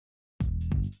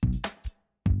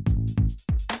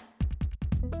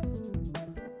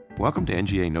Welcome to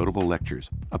NGA Notable Lectures,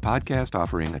 a podcast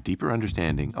offering a deeper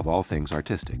understanding of all things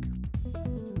artistic.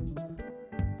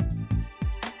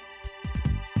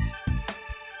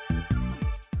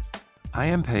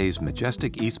 I.M. Pei's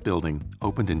majestic East Building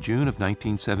opened in June of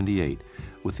 1978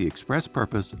 with the express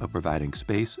purpose of providing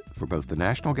space for both the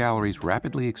National Gallery's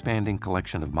rapidly expanding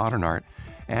collection of modern art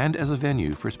and as a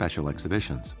venue for special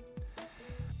exhibitions.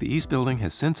 The East Building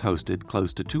has since hosted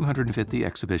close to 250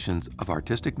 exhibitions of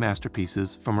artistic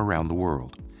masterpieces from around the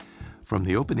world. From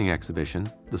the opening exhibition,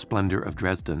 The Splendor of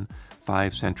Dresden,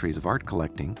 5 Centuries of Art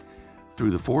Collecting, through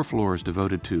the 4 floors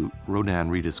devoted to Rodin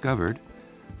Rediscovered,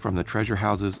 from the treasure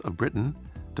houses of Britain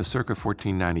to circa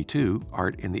 1492,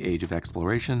 Art in the Age of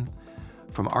Exploration,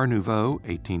 from Art Nouveau,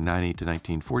 1890 to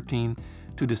 1914,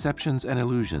 to Deceptions and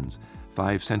Illusions,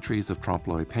 5 Centuries of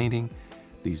Trompe-l'oeil Painting,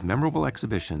 these memorable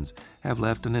exhibitions have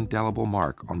left an indelible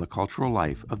mark on the cultural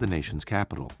life of the nation's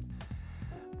capital.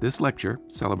 This lecture,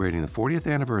 celebrating the 40th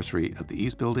anniversary of the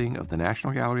East Building of the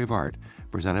National Gallery of Art,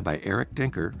 presented by Eric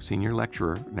Dinker, Senior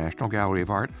Lecturer, National Gallery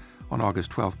of Art, on August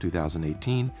 12,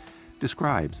 2018,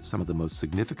 describes some of the most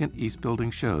significant East Building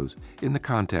shows in the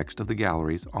context of the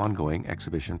gallery's ongoing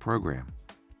exhibition program.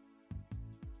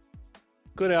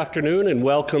 Good afternoon and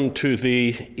welcome to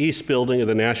the East Building of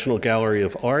the National Gallery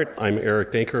of Art. I'm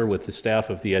Eric Dinker with the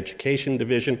staff of the Education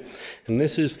Division, and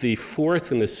this is the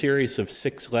 4th in a series of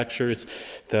 6 lectures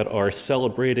that are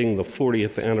celebrating the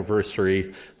 40th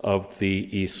anniversary of the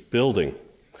East Building.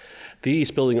 The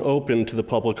East Building opened to the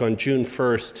public on June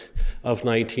 1st of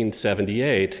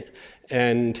 1978,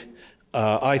 and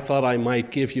I thought I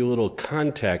might give you a little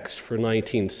context for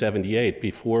 1978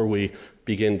 before we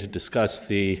begin to discuss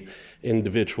the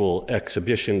individual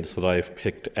exhibitions that I've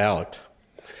picked out.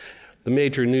 The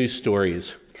major news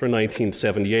stories for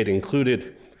 1978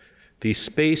 included the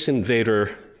Space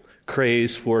Invader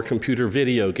craze for computer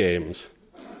video games.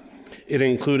 It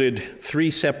included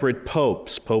 3 separate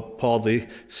popes, Pope Paul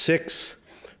VI,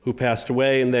 who passed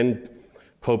away, and then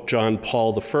Pope John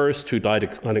Paul I, who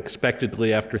died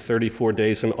unexpectedly after 34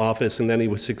 days in office, and then he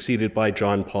was succeeded by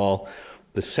John Paul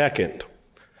II.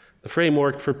 The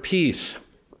framework for peace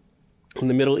in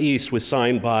the Middle East was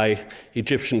signed by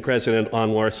Egyptian President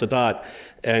Anwar Sadat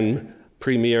and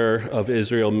Premier of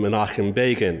Israel Menachem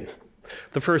Begin.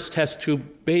 The first test tube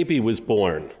baby was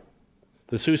born.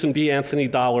 The Susan B. Anthony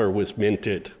dollar was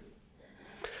minted.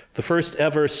 The first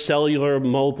ever cellular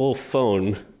mobile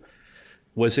phone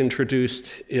was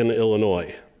introduced in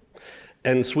Illinois.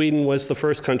 And Sweden was the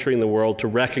first country in the world to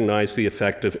recognize the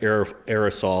effect of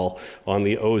aerosol on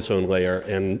the ozone layer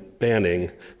and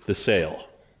banning the sale.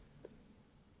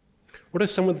 What are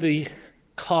some of the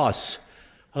costs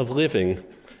of living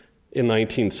in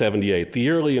 1978? The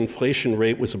yearly inflation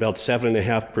rate was about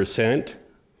 7.5%.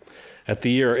 At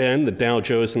the year end, the Dow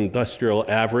Jones Industrial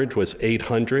Average was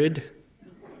 800.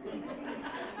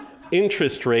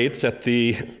 Interest rates at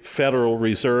the Federal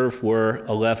Reserve were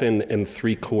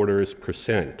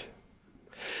 11.75%.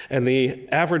 And the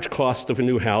average cost of a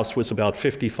new house was about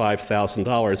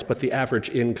 $55,000, but the average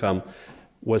income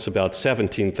was about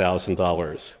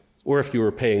 $17,000. Or if you were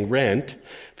paying rent,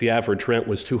 the average rent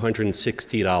was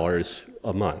 $260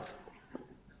 a month.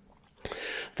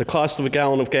 The cost of a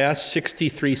gallon of gas,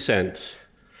 63 cents.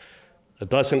 A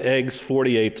dozen eggs,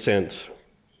 48 cents.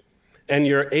 And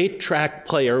your 8-track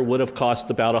player would have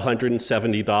cost about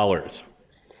 $170.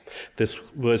 This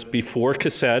was before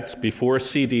cassettes, before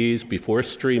CDs, before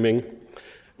streaming. It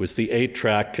was the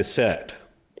 8-track cassette.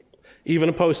 Even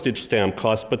a postage stamp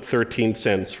cost but 13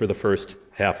 cents for the first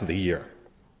half of the year.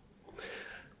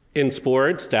 In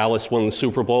sports, Dallas won the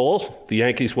Super Bowl, the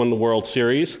Yankees won the World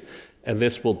Series, and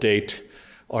this will date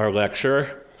our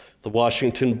lecture. The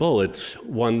Washington Bullets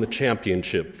won the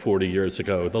championship 40 years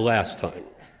ago, the last time.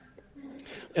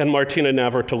 And Martina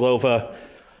Navratilova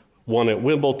won at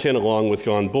Wimbledon along with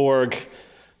Jon Borg,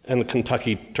 and the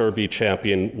Kentucky Derby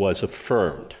champion was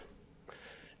affirmed.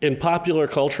 In popular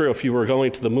culture, if you were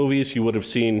going to the movies, you would have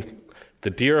seen The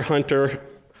Deer Hunter,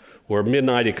 or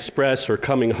Midnight Express, or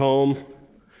Coming Home,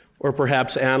 or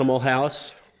perhaps Animal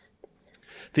House.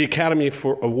 The Academy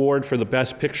Award for the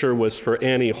Best Picture was for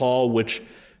Annie Hall, which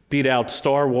beat out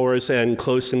Star Wars and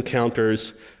Close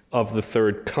Encounters of the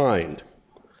Third Kind.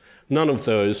 None of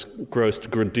those grossed a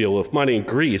good deal of money.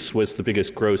 Grease was the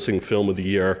biggest grossing film of the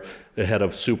year, ahead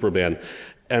of Superman.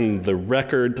 And the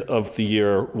record of the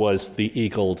year was The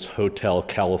Eagles Hotel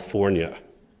California.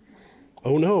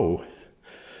 Oh no.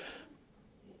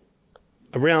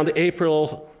 Around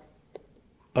April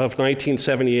of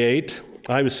 1978,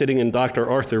 I was sitting in Dr.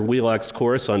 Arthur Wheelock's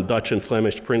course on Dutch and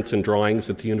Flemish prints and drawings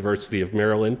at the University of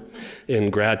Maryland in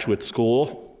graduate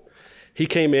school. He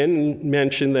came in and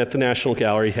mentioned that the National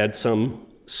Gallery had some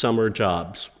summer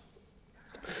jobs.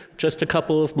 Just a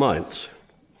couple of months.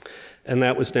 And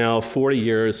that was now 40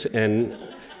 years and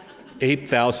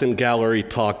 8,000 gallery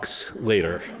talks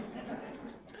later.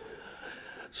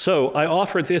 So I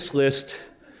offer this list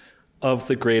of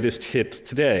the greatest hits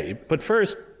today. But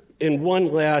first, in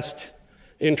one last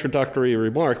introductory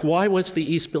remark, why was the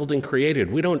East Building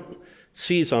created? We don't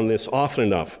seize on this often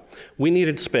enough. We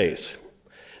needed space.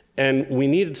 And we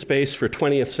needed space for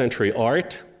 20th century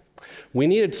art. We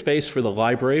needed space for the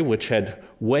library, which had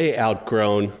way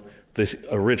outgrown the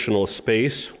original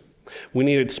space. We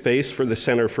needed space for the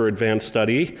Center for Advanced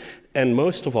Study. And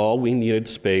most of all, we needed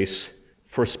space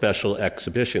for special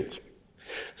exhibitions.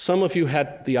 Some of you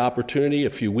had the opportunity a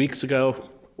few weeks ago,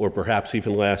 or perhaps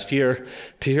even last year,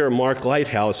 to hear Mark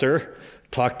Lighthouser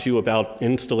talk to you about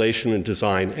installation and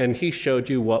design, and he showed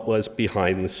you what was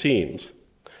behind the scenes.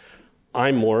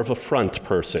 I'm more of a front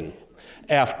person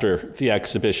after the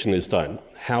exhibition is done,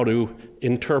 how to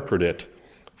interpret it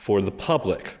for the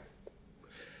public.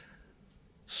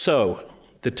 So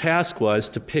the task was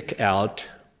to pick out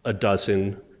a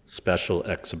dozen special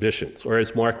exhibitions, or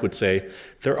as Mark would say,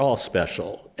 they're all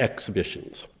special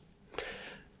exhibitions.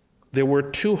 There were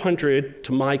 200,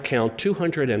 to my count,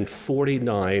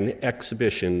 249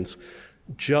 exhibitions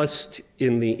just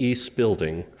in the East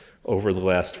Building over the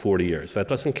last 40 years. That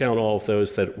doesn't count all of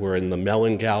those that were in the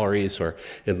Mellon galleries or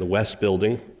in the West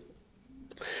Building.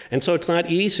 And so it's not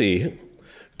easy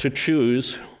to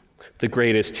choose the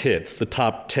greatest hits, the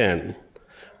top 10,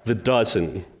 the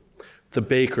dozen, the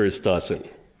baker's dozen.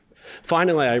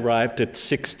 Finally, I arrived at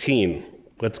 16.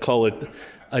 Let's call it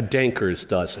a Danker's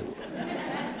dozen.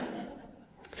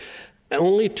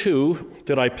 Only two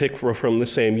that I picked were from the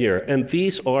same year, and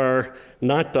these are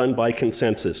not done by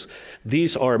consensus.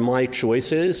 These are my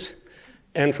choices,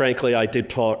 and frankly, I did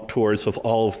tours of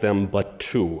all of them but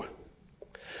two.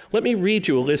 Let me read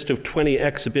you a list of 20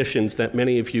 exhibitions that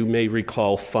many of you may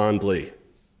recall fondly.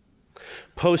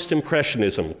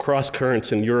 Post-Impressionism,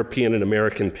 Cross-Currents in European and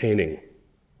American Painting.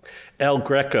 El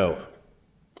Greco,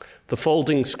 The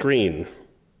Folding Screen,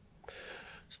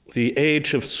 The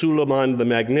Age of Suleiman the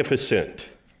Magnificent,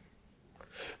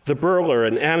 the Burler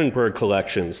and Annenberg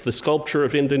collections, The Sculpture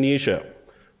of Indonesia,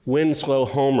 Winslow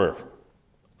Homer,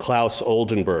 Klaus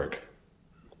Oldenburg.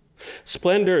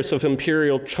 Splendors of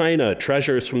Imperial China,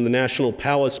 treasures from the National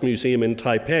Palace Museum in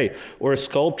Taipei, or a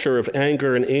sculpture of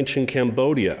Angkor in ancient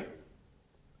Cambodia.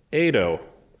 Edo,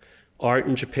 art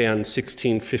in Japan,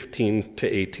 1615 to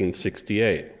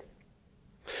 1868.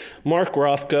 Mark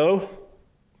Rothko,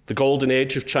 The Golden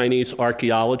Age of Chinese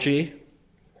Archaeology,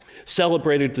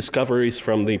 celebrated discoveries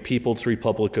from the People's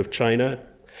Republic of China,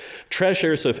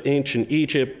 treasures of ancient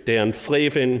Egypt, Dan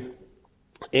Flavin,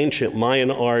 ancient Mayan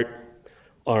art,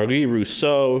 Henri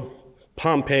Rousseau,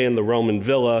 Pompeii and the Roman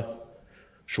Villa,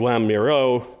 Joan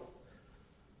Miro,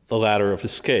 The Ladder of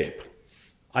Escape.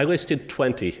 I listed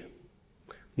 20.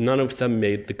 None of them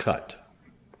made the cut.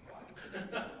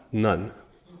 None.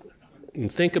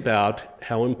 And think about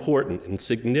how important and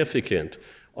significant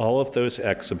all of those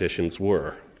exhibitions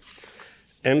were.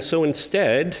 And so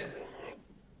instead,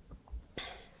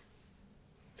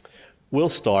 we'll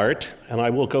start, and I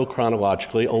will go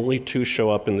chronologically, only two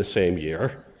show up in the same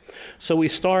year. So we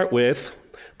start with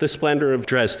The Splendor of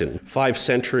Dresden, 5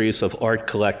 Centuries of Art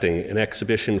Collecting, an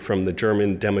exhibition from the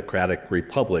German Democratic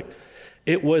Republic.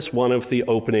 It was one of the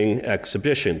opening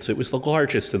exhibitions. It was the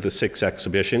largest of the 6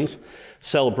 exhibitions,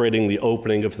 celebrating the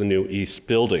opening of the new East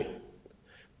Building.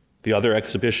 The other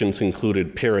exhibitions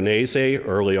included Piranesi,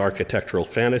 Early Architectural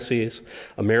Fantasies,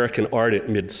 American Art at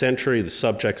Mid-Century, The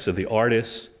Subjects of the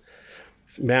Artists,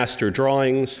 Master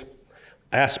Drawings,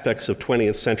 Aspects of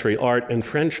 20th Century Art, and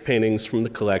French paintings from the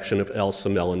collection of Elsa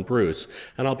Mellon Bruce.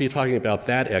 And I'll be talking about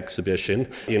that exhibition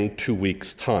in 2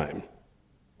 weeks' time.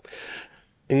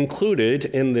 Included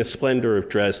in the Splendor of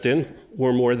Dresden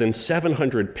were more than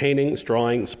 700 paintings,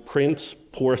 drawings, prints,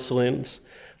 porcelains,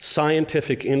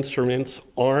 scientific instruments,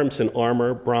 arms and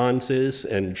armor, bronzes,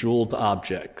 and jeweled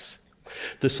objects.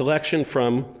 The selection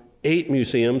from 8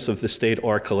 museums of the State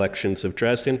Art Collections of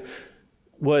Dresden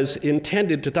was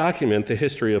intended to document the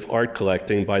history of art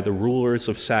collecting by the rulers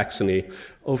of Saxony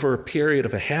over a period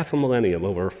of a half a millennium,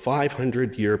 over a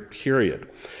 500-year period.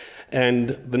 And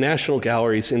the National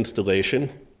Gallery's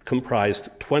installation comprised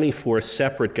 24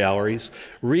 separate galleries,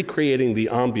 recreating the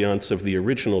ambiance of the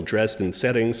original Dresden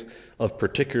settings. Of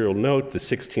particular note, the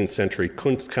 16th century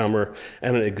Kunstkammer,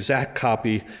 and an exact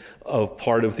copy of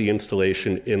part of the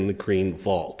installation in the Green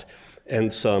Vault.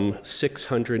 And some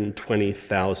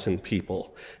 620,000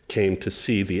 people came to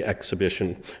see the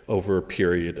exhibition over a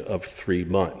period of 3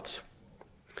 months.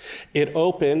 It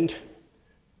opened,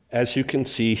 as you can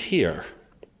see here,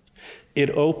 it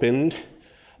opened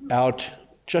out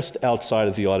just outside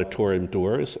of the auditorium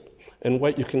doors. And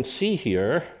what you can see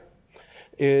here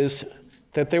is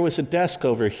that there was a desk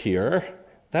over here.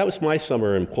 That was my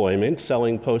summer employment,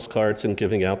 selling postcards and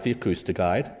giving out the acoustic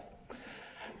guide.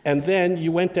 And then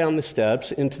you went down the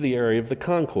steps into the area of the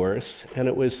concourse, and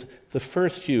it was the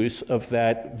first use of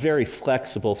that very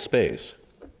flexible space.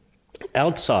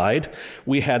 Outside,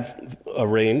 we had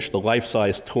arranged the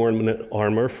life-size tournament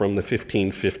armor from the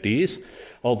 1550s,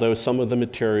 although some of the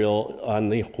material on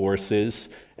the horses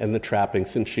and the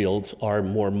trappings and shields are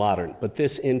more modern. But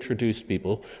this introduced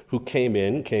people who came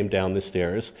down the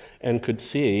stairs, and could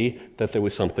see that there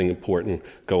was something important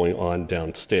going on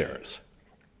downstairs.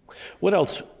 What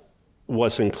else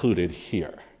was included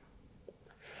here?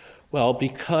 Well,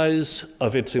 because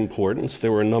of its importance,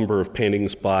 there were a number of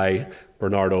paintings by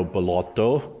Bernardo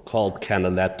Bellotto, called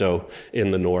Canaletto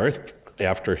in the north,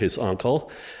 after his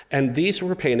uncle. And these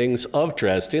were paintings of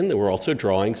Dresden. There were also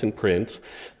drawings and prints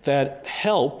that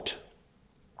helped,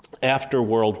 after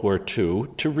World War II,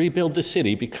 to rebuild the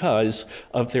city because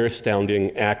of their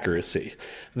astounding accuracy.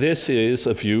 This is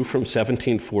a view from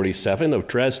 1747 of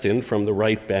Dresden from the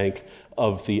right bank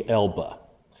of the Elbe.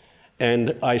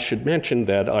 And I should mention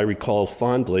that I recall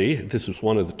fondly, this was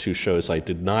one of the two shows I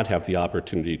did not have the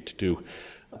opportunity to do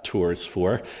tours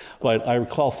for, but I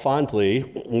recall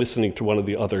fondly listening to one of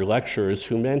the other lecturers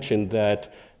who mentioned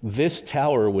that this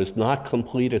tower was not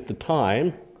complete at the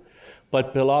time,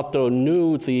 but Bellotto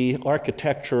knew the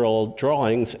architectural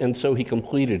drawings, and so he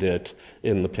completed it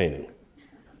in the painting.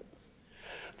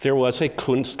 There was a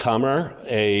Kunstkammer,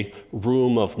 a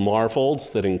room of marvels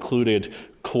that included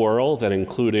coral, that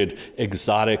included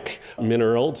exotic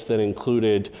minerals, that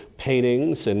included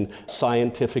paintings and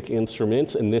scientific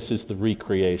instruments, and this is the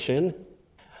recreation.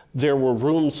 There were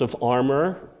rooms of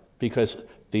armor, because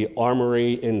the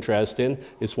armory in Dresden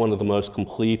is one of the most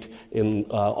complete in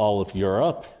all of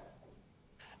Europe.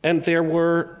 And there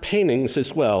were paintings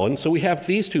as well. And so we have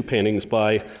these two paintings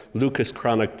by Lucas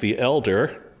Cranach the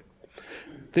Elder.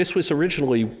 This was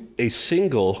originally a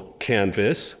single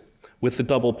canvas with the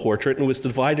double portrait, and was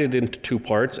divided into two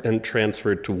parts and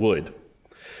transferred to wood.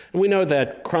 And we know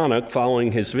that Cranach,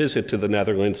 following his visit to the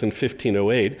Netherlands in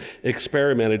 1508,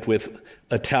 experimented with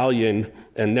Italian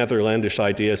and Netherlandish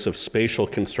ideas of spatial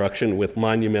construction with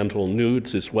monumental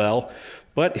nudes as well,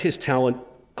 but his talent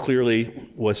clearly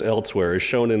was elsewhere, as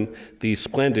shown in the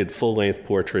splendid full-length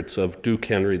portraits of Duke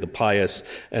Henry the Pious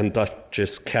and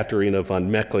Duchess Katharina von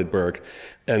Mecklenburg,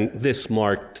 and this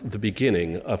marked the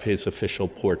beginning of his official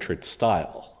portrait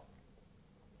style.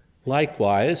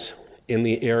 Likewise, in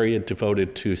the area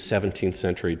devoted to 17th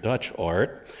century Dutch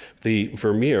art, the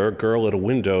Vermeer, Girl at a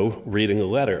Window Reading a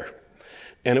Letter.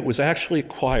 And it was actually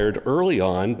acquired early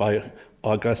on by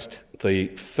August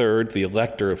III, the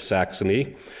Elector of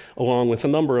Saxony, along with a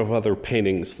number of other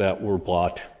paintings that were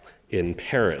bought in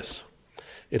Paris.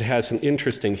 It has an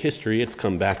interesting history. It's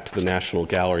come back to the National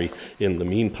Gallery in the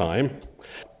meantime.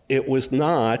 It was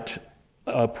not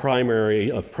of primary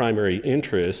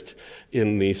interest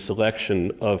in the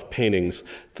selection of paintings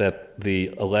that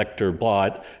the Elector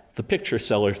bought. The picture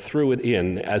seller threw it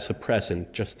in as a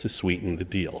present just to sweeten the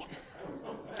deal.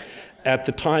 At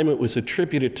the time, it was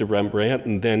attributed to Rembrandt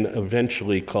and then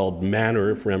eventually called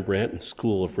Manor of Rembrandt and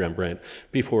School of Rembrandt,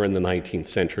 before in the 19th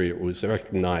century it was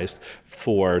recognized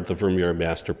for the Vermeer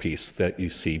masterpiece that you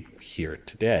see here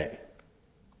today.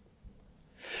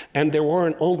 And there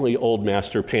weren't only old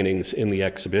master paintings in the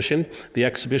exhibition. The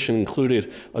exhibition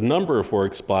included a number of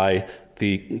works by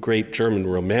the great German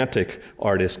Romantic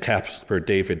artist Caspar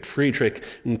David Friedrich,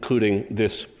 including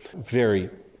this very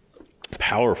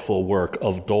powerful work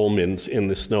of Dolmens in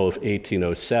the Snow of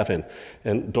 1807.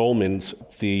 And Dolmens,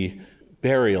 the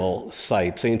burial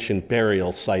sites, ancient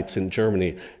burial sites in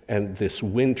Germany, and this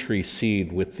wintry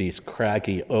scene with these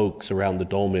craggy oaks around the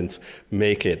dolmens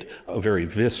make it a very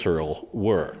visceral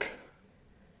work.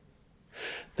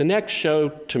 The next show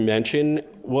to mention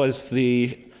was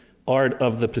the art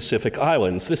of the Pacific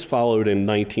Islands. This followed in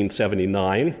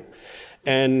 1979,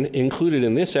 and included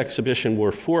in this exhibition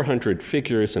were 400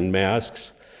 figures and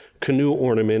masks, canoe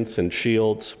ornaments and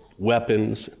shields,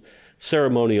 weapons,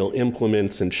 ceremonial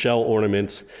implements and shell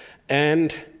ornaments,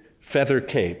 and feather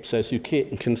capes. As you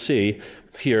can see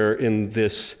here in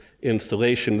this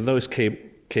installation, those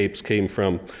capes came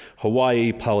from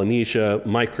Hawaii, Polynesia,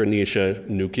 Micronesia,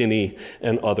 New Guinea,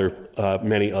 and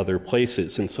many other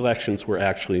places. And selections were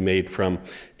actually made from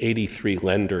 83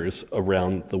 lenders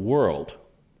around the world.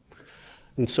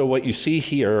 And so what you see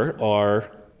here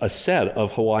are a set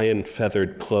of Hawaiian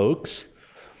feathered cloaks.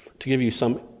 To give you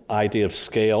some idea of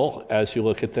scale as you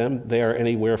look at them. They are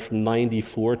anywhere from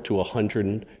 94 to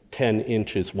 110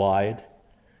 inches wide.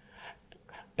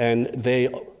 And they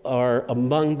are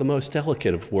among the most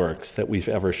delicate of works that we've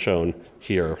ever shown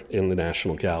here in the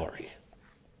National Gallery.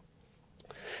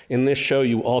 In this show,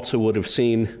 you also would have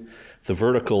seen the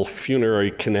vertical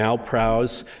funerary canal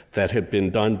prows that had been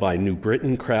done by New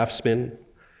Britain craftsmen.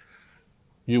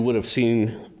 You would have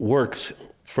seen works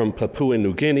from Papua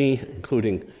New Guinea,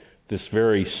 including this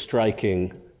very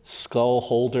striking skull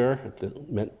holder that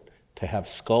meant to have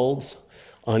skulls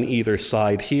on either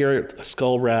side here, a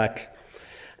skull rack,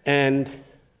 and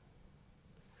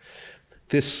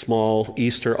this small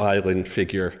Easter Island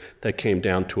figure that came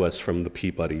down to us from the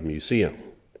Peabody Museum.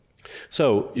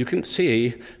 So you can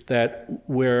see that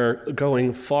we're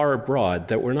going far abroad,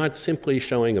 that we're not simply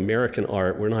showing American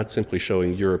art, we're not simply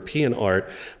showing European art,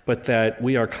 but that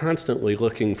we are constantly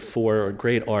looking for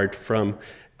great art from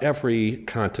every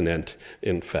continent,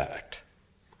 in fact.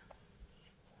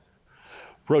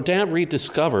 Rodin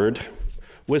Rediscovered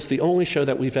was the only show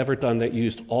that we've ever done that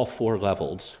used all 4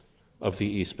 levels of the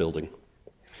East Building.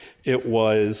 It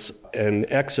was an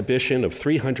exhibition of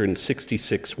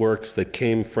 366 works that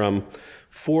came from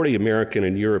 40 American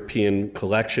and European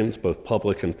collections, both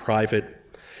public and private.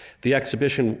 The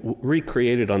exhibition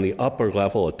recreated on the upper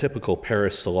level a typical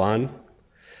Paris salon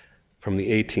from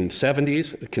the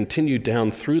 1870s. It continued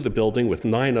down through the building with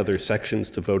 9 other sections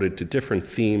devoted to different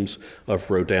themes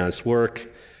of Rodin's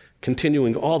work,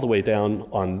 continuing all the way down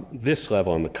on this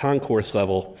level, on the concourse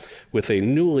level, with a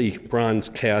newly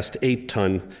bronze-cast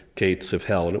 8-ton Gates of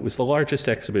Hell. And it was the largest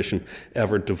exhibition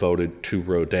ever devoted to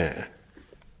Rodin.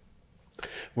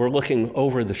 We're looking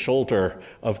over the shoulder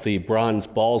of the bronze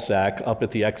Balzac up at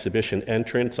the exhibition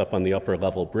entrance, up on the upper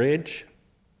level bridge.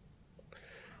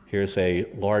 Here's a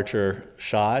larger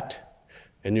shot,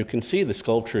 and you can see the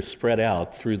sculpture spread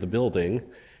out through the building.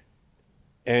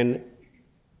 And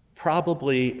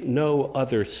probably no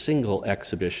other single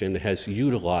exhibition has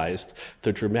utilized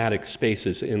the dramatic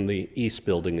spaces in the East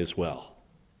Building as well.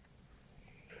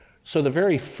 So the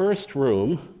very first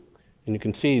room, and you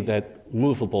can see that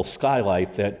movable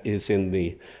skylight that is in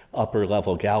the upper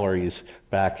level galleries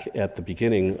back at the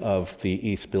beginning of the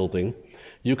East Building,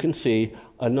 you can see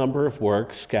a number of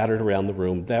works scattered around the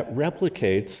room that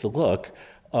replicates the look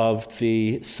of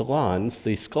the salons,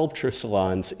 the sculpture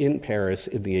salons in Paris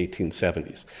in the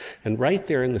 1870s. And right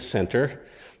there in the center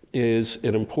is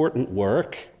an important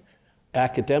work,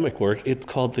 academic work. It's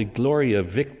called the Gloria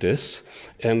Victis.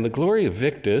 And the Gloria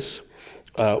Victis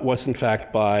was in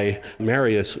fact by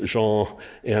Marius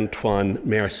Jean-Antoine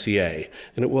Mercier.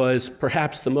 And it was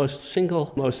perhaps the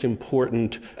most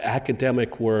important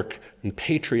academic work and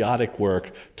patriotic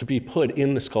work to be put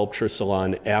in the sculpture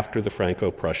salon after the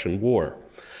Franco-Prussian War.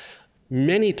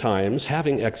 Many times,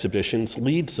 having exhibitions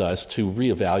leads us to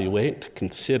reevaluate, to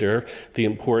consider the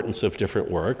importance of different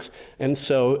works, and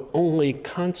so only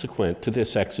consequent to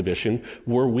this exhibition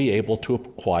were we able to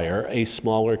acquire a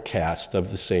smaller cast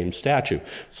of the same statue.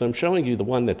 So I'm showing you the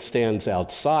one that stands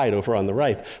outside over on the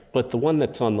right, but the one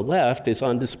that's on the left is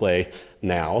on display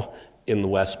now in the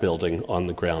West Building on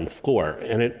the ground floor,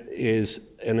 and it is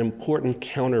an important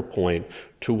counterpoint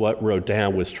to what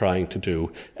Rodin was trying to do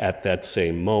at that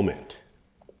same moment.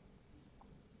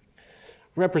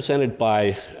 Represented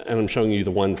by, and I'm showing you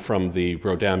the one from the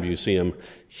Rodin Museum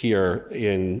here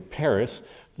in Paris,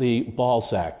 the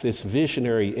Balzac, this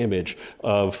visionary image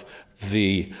of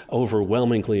the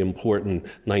overwhelmingly important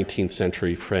 19th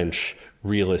century French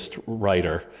realist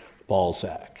writer,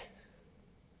 Balzac.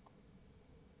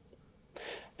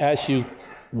 As you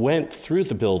went through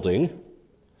the building,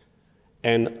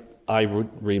 and I would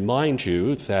remind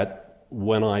you that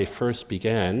when I first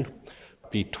began,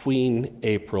 between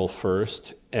April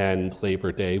 1st and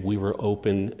Labor Day, we were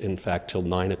open, in fact, till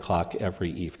 9 o'clock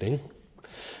every evening.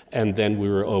 And then we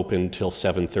were open till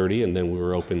 7:30, and then we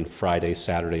were open Friday,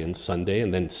 Saturday, and Sunday,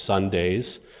 and then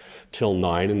Sundays till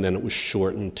 9, and then it was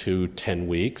shortened to 10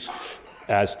 weeks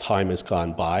as time has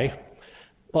gone by.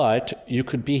 But you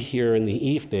could be here in the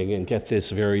evening and get this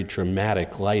very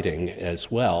dramatic lighting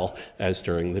as well as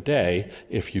during the day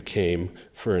if you came,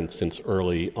 for instance,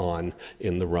 early on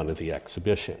in the run of the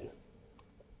exhibition.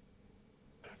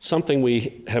 Something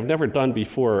we have never done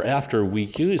before or after, we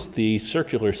used the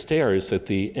circular stairs at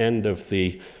the end of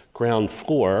the ground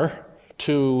floor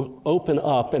to open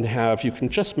up and have, you can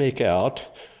just make out,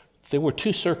 there were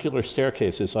 2 circular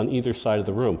staircases on either side of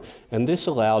the room, and this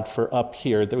allowed for up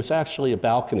here, there was actually a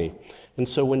balcony. And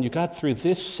so when you got through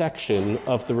this section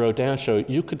of the Rodin show,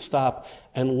 you could stop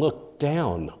and look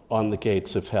down on the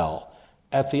Gates of Hell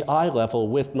at the eye level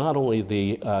with not only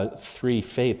the 3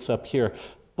 fates up here,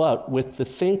 but with the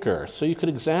thinker. So you could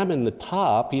examine the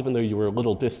top, even though you were a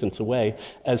little distance away,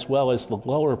 as well as the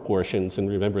lower portions. And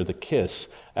remember, the kiss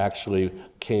actually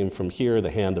came from here, the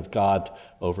hand of God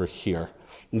over here.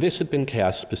 And this had been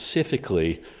cast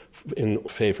specifically in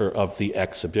favor of the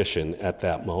exhibition at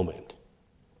that moment.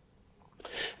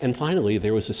 And finally,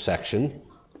 there was a section,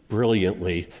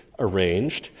 brilliantly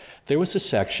arranged, there was a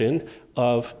section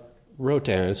of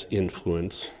Rodin's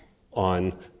influence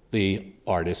on the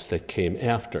artists that came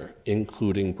after,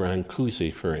 including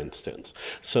Brancusi, for instance.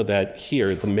 So that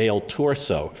here, the male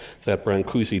torso that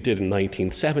Brancusi did in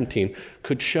 1917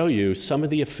 could show you some of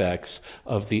the effects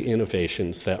of the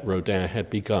innovations that Rodin had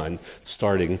begun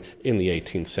starting in the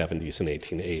 1870s and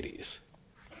 1880s.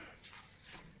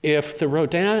 If the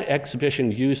Rodin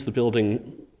exhibition used the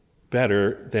building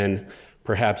better than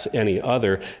perhaps any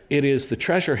other, it is the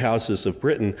treasure houses of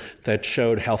Britain that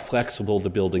showed how flexible the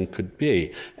building could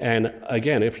be. And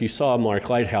again, if you saw Mark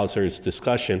Lighthouser's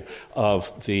discussion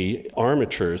of the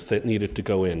armatures that needed to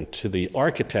go in, to the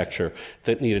architecture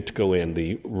that needed to go in,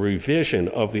 the revision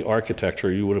of the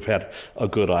architecture, you would have had a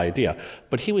good idea.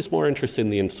 But he was more interested in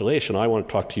the installation. I want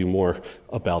to talk to you more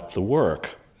about the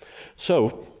work.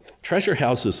 So, Treasure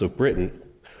Houses of Britain,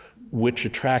 which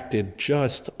attracted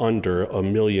just under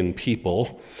 1 million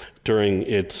people during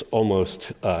its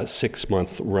almost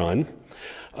 6-month run,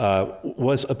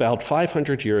 was about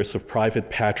 500 years of private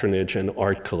patronage and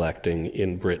art collecting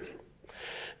in Britain.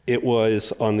 It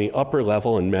was on the upper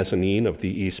level and mezzanine of the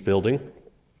East Building.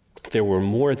 There were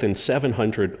more than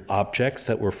 700 objects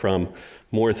that were from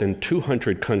more than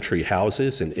 200 country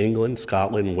houses in England,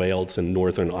 Scotland, Wales, and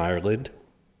Northern Ireland.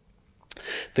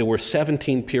 There were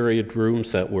 17 period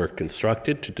rooms that were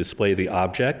constructed to display the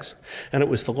objects, and it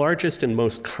was the largest and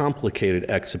most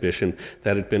complicated exhibition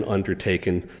that had been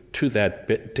undertaken to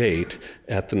that date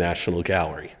at the National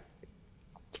Gallery.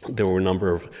 There were a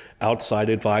number of outside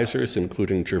advisors,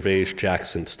 including Gervase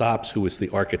Jackson Stops, who was the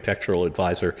architectural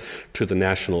advisor to the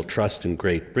National Trust in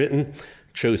Great Britain,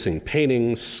 choosing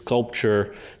paintings,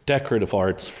 sculpture, decorative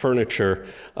arts, furniture,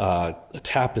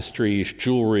 tapestries,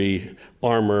 jewelry,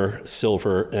 armor,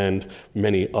 silver, and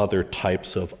many other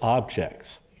types of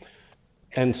objects.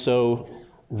 And so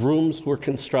rooms were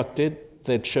constructed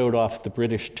that showed off the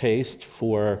British taste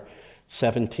for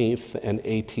 17th and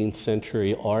 18th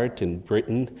century art in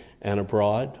Britain and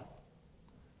abroad.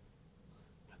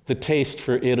 The taste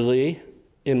for Italy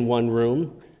in one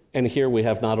room. And here we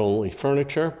have not only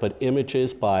furniture, but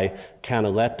images by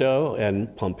Canaletto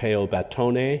and Pompeo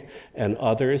Battone and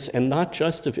others, and not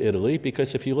just of Italy,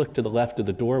 because if you look to the left of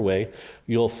the doorway,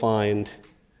 you'll find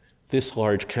this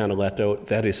large Canaletto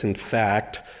that is in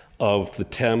fact of the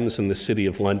Thames and the City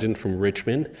of London from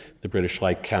Richmond. The British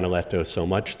liked Canaletto so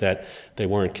much that they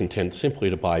weren't content simply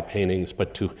to buy paintings,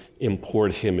 but to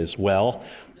import him as well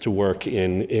to work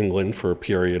in England for a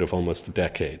period of almost a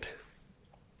decade.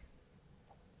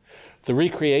 The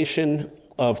recreation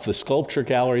of the sculpture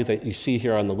gallery that you see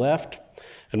here on the left,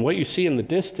 and what you see in the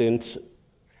distance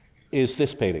is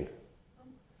this painting.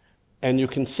 And you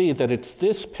can see that it's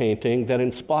this painting that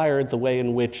inspired the way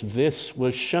in which this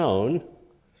was shown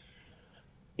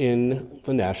in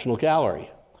the National Gallery.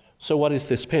 So what is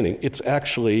this painting? It's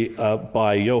actually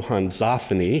by Johann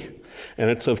Zoffany,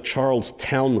 and it's of Charles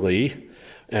Townley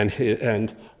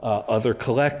and other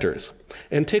collectors.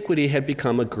 Antiquity had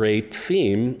become a great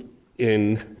theme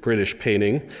in British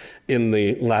painting in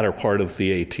the latter part of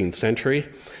the 18th century,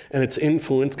 and its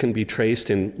influence can be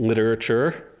traced in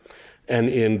literature and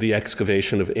in the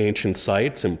excavation of ancient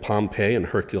sites in Pompeii and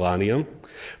Herculaneum.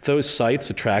 Those sites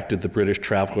attracted the British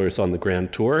travelers on the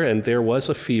Grand Tour, and there was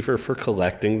a fever for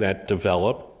collecting that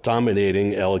developed,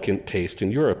 dominating elegant taste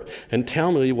in Europe. And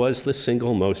Townley was the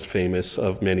single most famous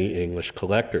of many English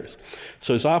collectors.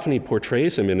 So Zoffany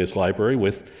portrays him in his library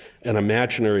with an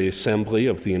imaginary assembly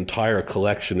of the entire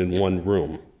collection in one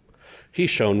room. He's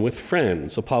shown with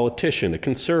friends, a politician, a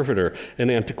conservator,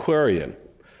 an antiquarian.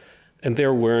 And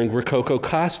they're wearing Rococo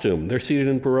costume. They're seated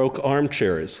in Baroque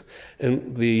armchairs.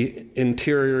 And the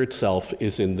interior itself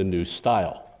is in the new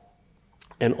style.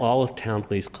 And all of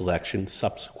Townley's collection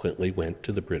subsequently went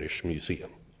to the British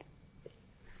Museum.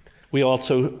 We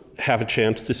also have a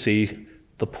chance to see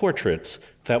the portraits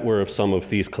that were of some of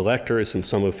these collectors and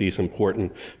some of these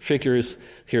important figures.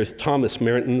 Here's Thomas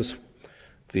Merton's,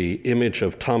 the image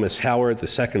of Thomas Howard, the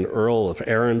second Earl of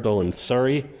Arundel in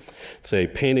Surrey. It's a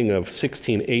painting of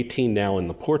 1618 now in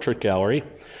the Portrait Gallery.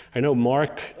 I know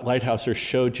Mark Lighthouser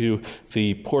showed you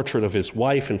the portrait of his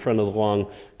wife in front of the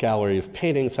long gallery of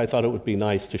paintings. I thought it would be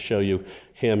nice to show you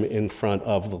him in front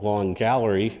of the long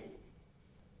gallery.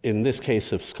 in this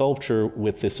case of sculpture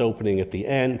with this opening at the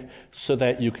end, so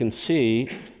that you can see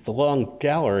the long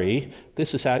gallery.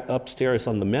 This is upstairs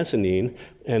on the mezzanine,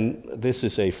 and this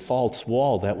is a false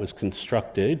wall that was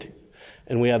constructed.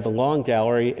 And we have the long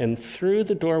gallery, and through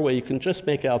the doorway you can just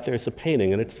make out there's a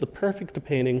painting, and it's the perfect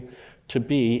painting to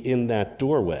be in that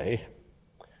doorway.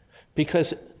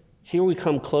 Because here we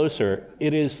come closer,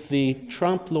 it is the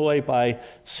trompe l'oeil by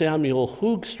Samuel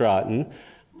Hoogstraten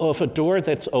of a door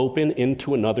that's open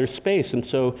into another space, and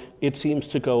so it seems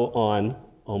to go on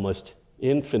almost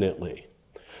infinitely.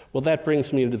 Well, that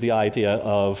brings me to the idea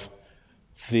of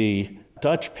the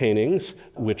Dutch paintings,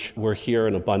 which were here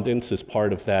in abundance as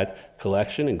part of that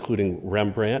collection, including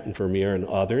Rembrandt and Vermeer and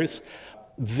others.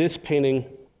 This painting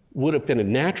would have been a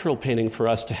natural painting for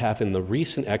us to have in the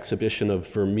recent exhibition of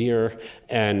Vermeer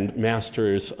and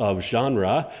Masters of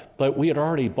Genre, but we had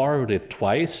already borrowed it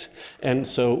twice, and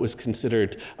so it was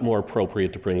considered more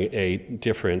appropriate to bring a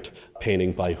different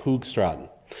painting by Hoogstraten.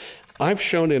 I've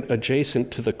shown it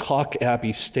adjacent to the Calk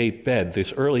Abbey state bed,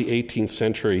 this early 18th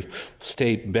century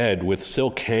state bed with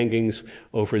silk hangings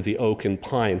over the oak and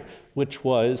pine, which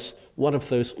was one of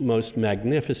those most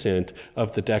magnificent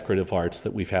of the decorative arts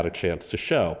that we've had a chance to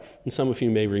show. And some of you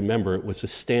may remember it was a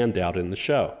standout in the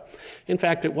show. In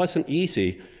fact, it wasn't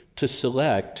easy to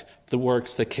select the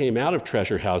works that came out of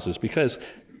treasure houses because,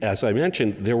 as I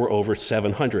mentioned, there were over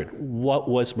 700. What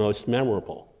was most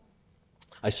memorable?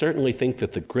 I certainly think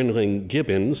that the Grinling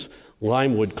Gibbons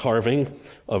limewood carving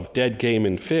of dead game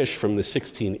and fish from the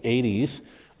 1680s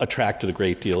attracted a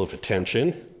great deal of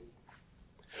attention.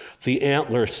 The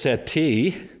antler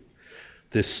settee,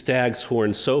 this stag's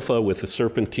horn sofa with a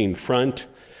serpentine front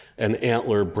and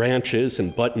antler branches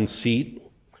and button seat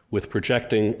with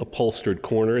projecting upholstered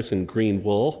corners in green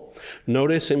wool.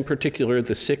 Notice in particular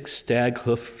the 6 stag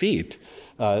hoof feet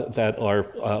that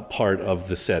are part of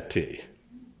the settee.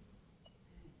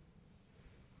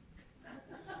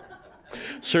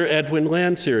 Sir Edwin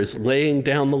Landseer's Laying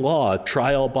Down the Law,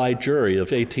 Trial by Jury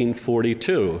of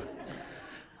 1842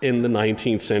 in the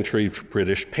 19th century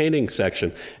British painting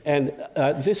section. And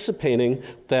this is a painting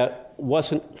that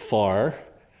wasn't far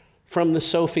from the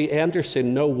Sophie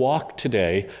Anderson No Walk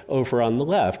Today over on the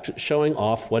left, showing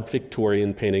off what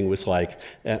Victorian painting was like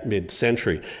at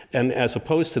mid-century. And as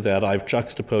opposed to that, I've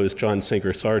juxtaposed John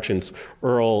Singer Sargent's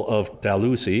Earl of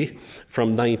Dalhousie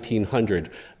from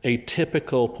 1900, a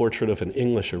typical portrait of an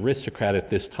English aristocrat at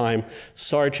this time,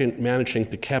 Sargent managing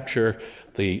to capture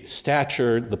the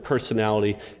stature, the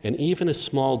personality, and even a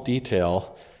small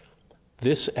detail.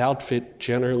 This outfit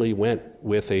generally went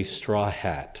with a straw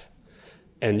hat.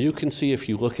 And you can see, if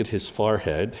you look at his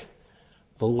forehead,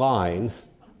 the line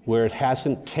where it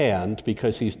hasn't tanned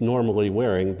because he's normally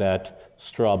wearing that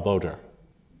straw boater.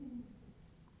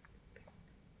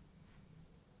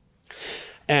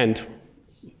 And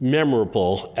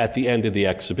memorable at the end of the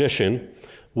exhibition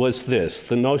was this,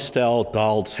 the Nostell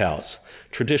Doll's House,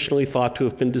 traditionally thought to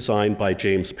have been designed by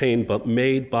James Payn, but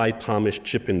made by Thomas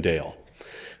Chippendale.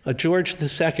 A George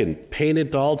II painted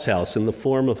doll's house in the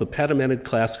form of a pedimented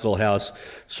classical house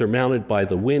surmounted by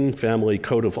the Wynne family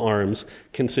coat of arms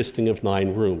consisting of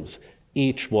 9 rooms,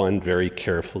 each one very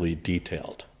carefully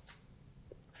detailed.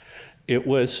 It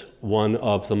was one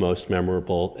of the most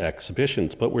memorable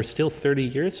exhibitions, but we're still 30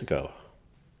 years ago.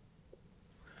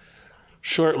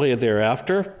 Shortly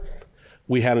thereafter,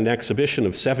 we had an exhibition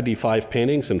of 75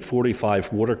 paintings and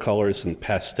 45 watercolors and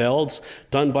pastels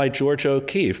done by George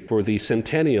O'Keeffe for the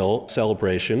centennial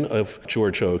celebration of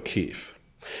George O'Keeffe.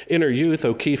 In her youth,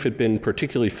 O'Keeffe had been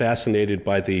particularly fascinated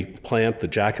by the plant, the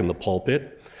jack in the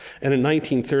pulpit, and in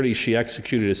 1930 she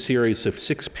executed a series of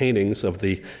 6 paintings of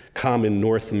the common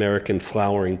North American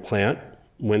flowering plant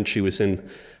when she was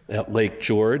at Lake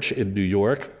George in New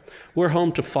York. We're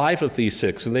home to 5 of these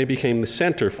 6, and they became the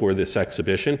center for this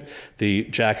exhibition, the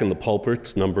Jack in the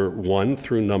Pulpits, number 1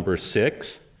 through number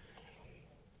 6.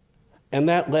 And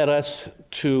that led us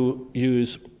to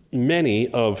use many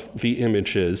of the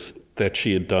images that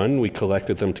she had done. We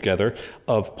collected them together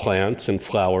of plants and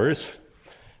flowers.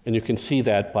 And you can see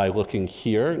that by looking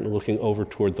here and looking over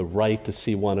toward the right to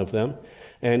see one of them.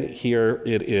 And here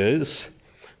it is,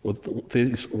 with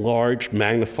these large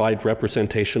magnified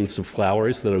representations of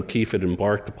flowers that O'Keeffe had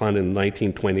embarked upon in the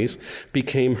 1920s,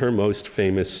 became her most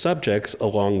famous subjects,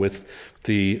 along with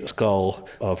the skull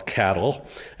of cattle.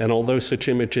 And although such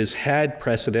images had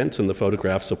precedence in the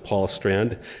photographs of Paul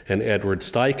Strand and Edward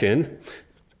Steichen,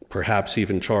 perhaps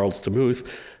even Charles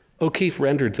Demuth, O'Keeffe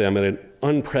rendered them at an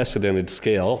unprecedented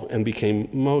scale and became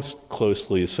most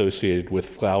closely associated with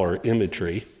flower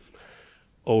imagery.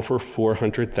 Over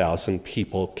 400,000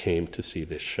 people came to see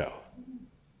this show.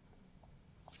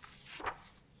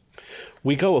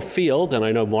 We go afield, and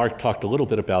I know Mark talked a little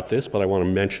bit about this, but I want to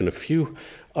mention a few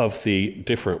of the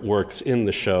different works in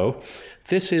the show.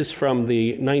 This is from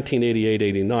the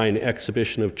 1988-89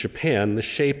 exhibition of Japan, The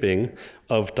Shaping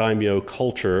of Daimyo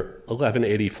Culture,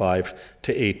 1185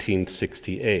 to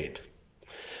 1868.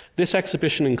 This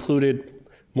exhibition included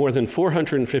more than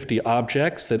 450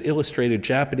 objects that illustrated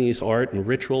Japanese art and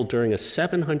ritual during a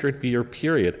 700-year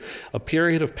period, a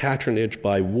period of patronage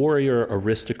by warrior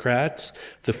aristocrats,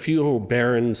 the feudal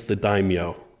barons, the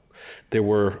daimyo. There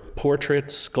were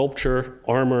portraits, sculpture,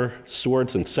 armor,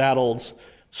 swords and saddles,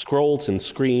 scrolls and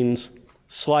screens,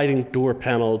 sliding door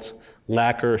panels,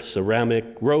 lacquer, ceramic,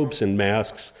 robes and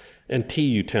masks, and tea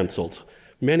utensils,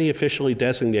 many officially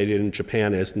designated in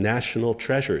Japan as national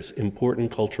treasures,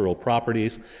 important cultural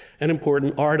properties, and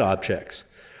important art objects.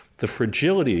 The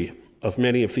fragility of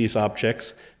many of these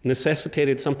objects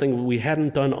necessitated something we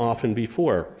hadn't done often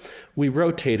before. We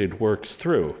rotated works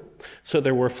through. So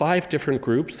there were 5 different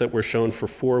groups that were shown for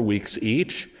 4 weeks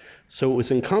each. So it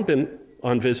was incumbent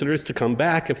on visitors to come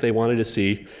back if they wanted to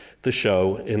see the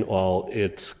show in all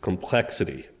its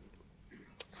complexity.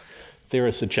 There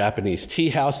is a Japanese tea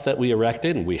house that we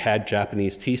erected, and we had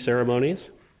Japanese tea ceremonies.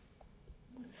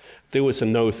 There was a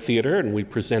No Theater, and we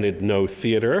presented No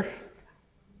Theater.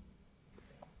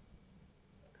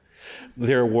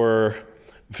 There were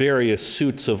various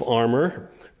suits of armor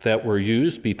that were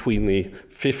used between the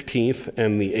 15th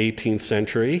and the 18th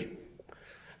century.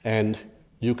 And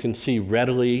you can see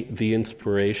readily the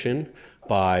inspiration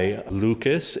by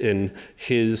Lucas in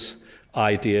his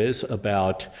ideas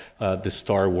about the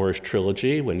Star Wars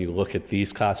trilogy when you look at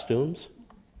these costumes.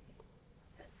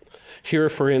 Here,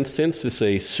 for instance, is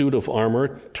a suit of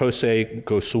armor, Tosei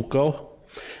Gosuko,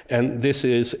 and this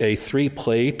is a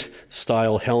 3-plate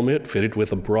style helmet fitted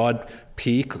with a broad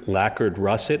peak, lacquered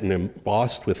russet, and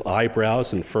embossed with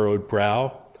eyebrows and furrowed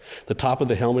brow. The top of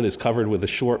the helmet is covered with a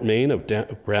short mane of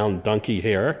brown donkey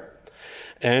hair,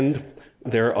 and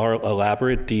there are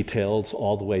elaborate details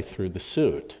all the way through the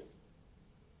suit.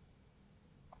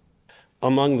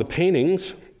 Among the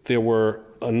paintings, there were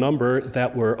a number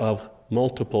that were of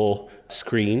multiple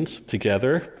screens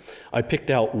together. I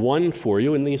picked out one for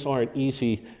you, and these aren't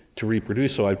easy to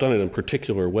reproduce, so I've done it in a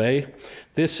particular way.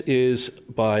 This is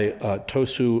by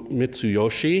Tosu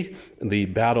Mitsuyoshi, the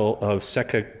Battle of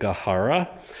Sekigahara,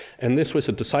 and this was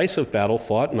a decisive battle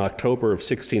fought in October of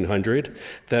 1600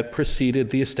 that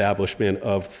preceded the establishment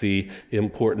of the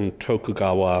important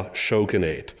Tokugawa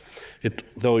shogunate.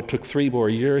 Though it took 3 more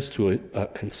years to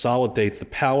consolidate the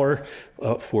power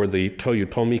for the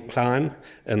Toyotomi clan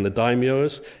and the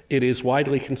daimyos, it is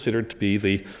widely considered to be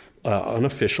the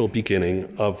unofficial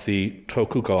beginning of the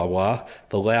Tokugawa,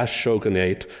 the last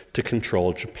shogunate to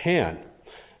control Japan.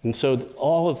 And so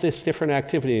all of this different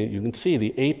activity, you can see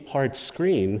the 8-part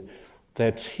screen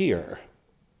that's here.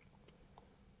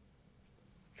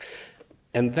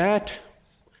 And that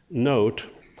note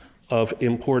of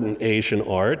important Asian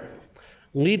art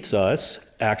leads us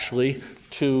actually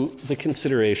to the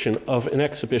consideration of an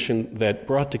exhibition that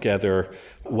brought together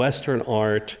Western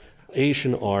art,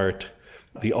 Asian art,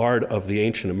 the art of the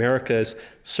ancient Americas,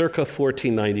 circa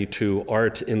 1492,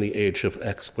 art in the age of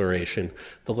exploration,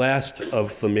 the last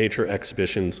of the major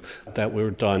exhibitions that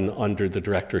were done under the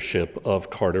directorship of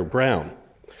Carter Brown.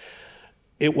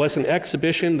 It was an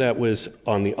exhibition that was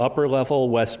on the upper level,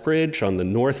 West Bridge, on the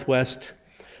northwest,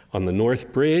 on the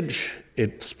North Bridge.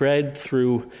 It spread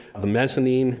through the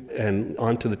mezzanine and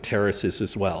onto the terraces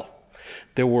as well.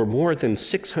 There were more than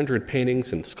 600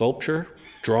 paintings and sculpture,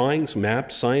 drawings,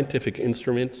 maps, scientific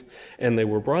instruments, and they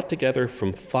were brought together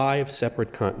from 5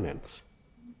 separate continents.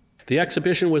 The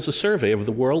exhibition was a survey of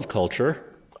the world culture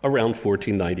around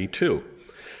 1492.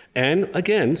 And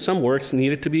again, some works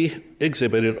needed to be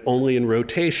exhibited only in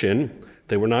rotation.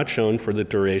 They were not shown for the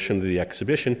duration of the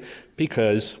exhibition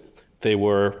because they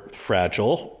were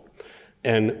fragile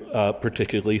and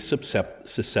particularly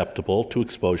susceptible to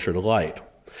exposure to light.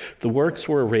 The works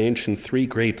were arranged in 3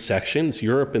 great sections: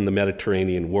 Europe and the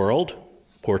Mediterranean world,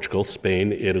 Portugal,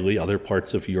 Spain, Italy, other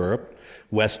parts of Europe,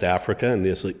 West Africa, and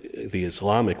the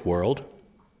Islamic world.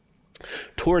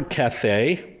 Toward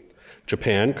Cathay,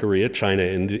 Japan, Korea, China,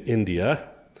 and India,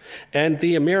 and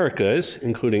the Americas,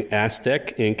 including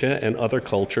Aztec, Inca, and other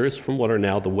cultures from what are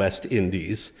now the West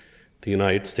Indies, the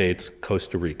United States,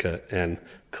 Costa Rica, and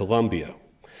Colombia.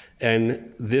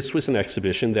 And this was an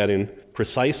exhibition that in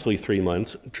precisely 3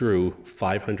 months drew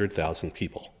 500,000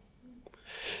 people.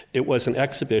 It was an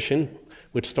exhibition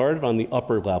which started on the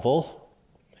upper level.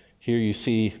 Here you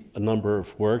see a number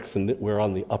of works, and we're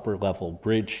on the upper level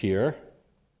bridge here.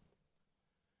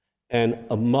 And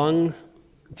among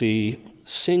the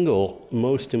single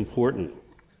most important,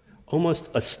 almost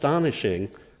astonishing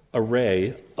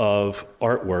array of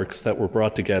artworks that were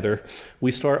brought together.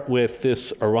 We start with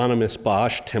this Hieronymus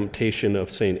Bosch, Temptation of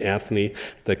St. Anthony,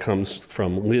 that comes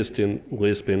from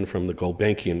Lisbon from the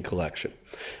Gulbenkian collection.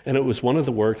 And it was one of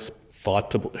the works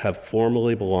thought to have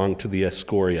formerly belonged to the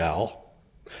Escorial.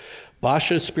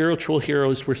 Bosch's spiritual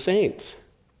heroes were saints.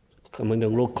 It's coming a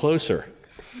little closer.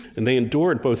 And they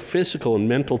endured both physical and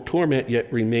mental torment,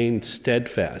 yet remained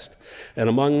steadfast. And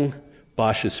among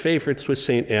Bosch's favorites was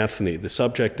St. Anthony, the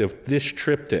subject of this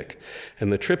triptych.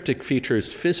 And the triptych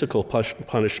features physical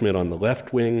punishment on the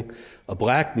left wing, a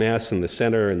black mass in the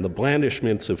center, and the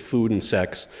blandishments of food and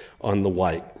sex on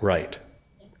the right.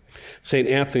 St.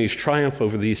 Anthony's triumph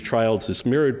over these trials is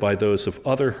mirrored by those of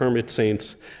other hermit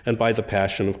saints and by the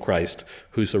Passion of Christ,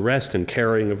 whose arrest and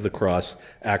carrying of the cross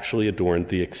actually adorned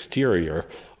the exterior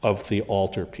of the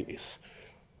altarpiece.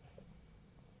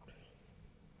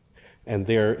 And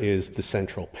there is the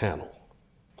central panel.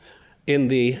 In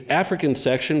the African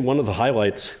section, one of the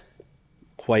highlights,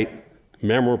 quite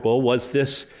memorable, was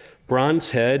this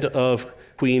bronze head of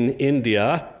Queen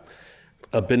India,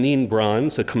 a Benin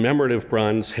bronze, a commemorative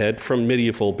bronze head from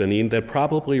medieval Benin that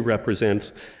probably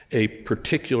represents a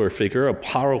particular figure, a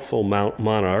powerful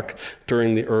monarch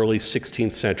during the early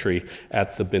 16th century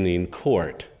at the Benin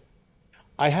court.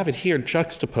 I have it here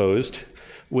juxtaposed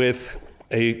with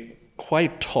a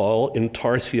quite tall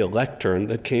intarsia lectern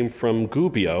that came from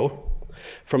Gubbio,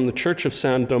 from the Church of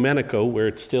San Domenico, where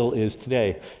it still is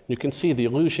today. You can see the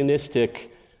illusionistic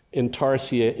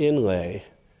intarsia inlay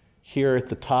here at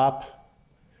the top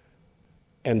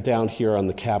and down here on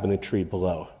the cabinetry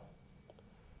below.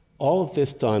 All of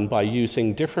this done by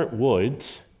using different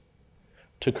woods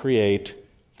to create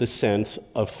the sense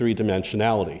of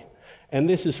three-dimensionality. And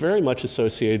this is very much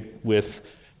associated with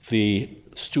the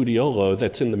Studiolo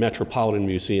that's in the Metropolitan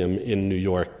Museum in New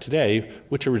York today,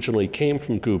 which originally came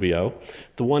from Gubbio.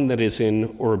 The one that is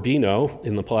in Urbino,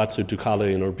 in the Palazzo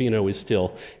Ducale in Urbino, is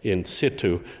still in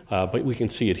situ, but we can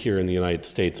see it here in the United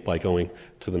States by going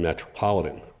to the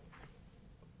Metropolitan.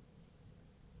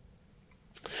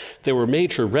 There were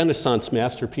major Renaissance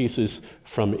masterpieces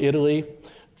from Italy.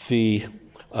 The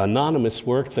anonymous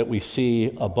work that we see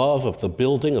above of the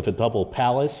building of a double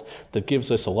palace that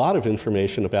gives us a lot of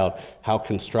information about how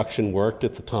construction worked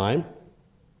at the time.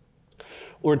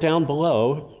 Or down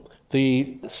below,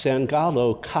 the San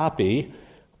Gallo copy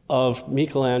of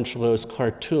Michelangelo's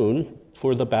cartoon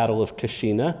for the Battle of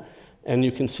Cascina. And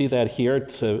you can see that here.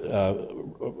 It's a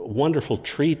wonderful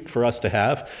treat for us to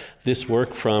have this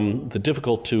work from the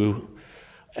difficult to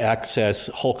access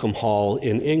Holcombe Hall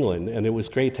in England, and it was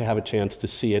great to have a chance to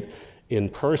see it in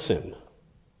person.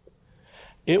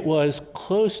 It was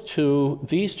close to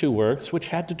these two works, which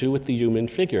had to do with the human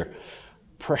figure.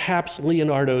 Perhaps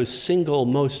Leonardo's single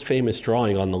most famous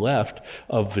drawing on the left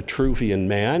of Vitruvian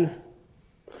man,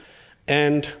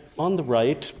 and on the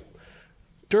right,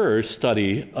 Dürer's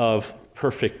study of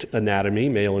perfect anatomy,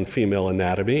 male and female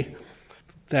anatomy,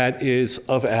 that is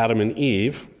of Adam and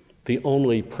Eve, the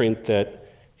only print that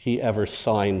he ever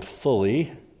signed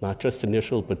fully, not just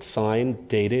initialed, but signed,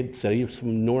 dated, said he was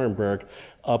from Nuremberg,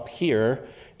 up here,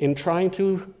 in trying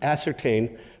to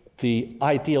ascertain the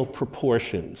ideal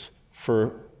proportions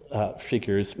for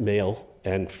figures, male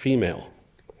and female.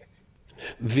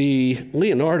 The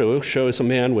Leonardo shows a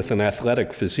man with an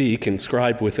athletic physique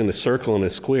inscribed within a circle and a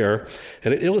square,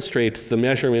 and it illustrates the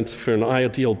measurements for an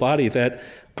ideal body that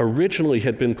originally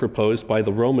had been proposed by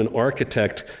the Roman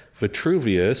architect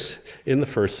Vitruvius in the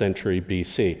 1st century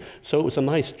BC. So it was a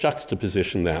nice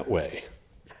juxtaposition that way.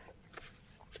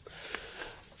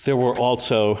 There were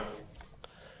also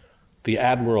the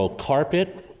Admiral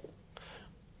Carpet.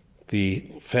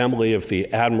 The family of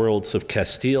the admirals of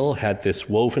Castile had this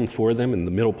woven for them in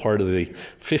the middle part of the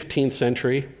 15th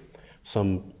century,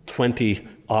 some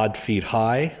 20-odd feet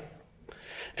high.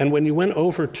 And when you went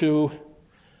over to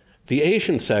the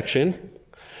Asian section,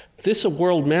 this is a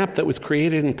world map that was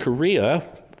created in Korea,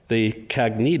 the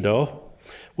Kagnido,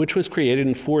 which was created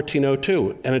in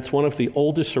 1402. And it's one of the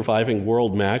oldest surviving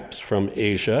world maps from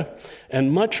Asia,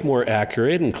 and much more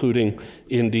accurate, including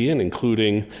India and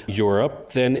including Europe,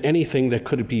 than anything that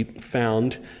could be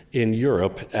found in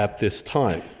Europe at this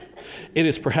time. It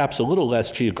is perhaps a little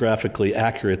less geographically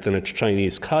accurate than its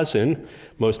Chinese cousin,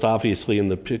 most obviously in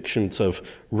the depictions of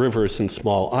rivers and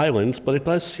small islands, but it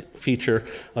does feature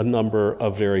a number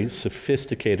of very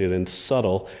sophisticated and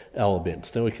subtle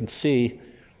elements. Now we can see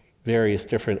various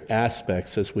different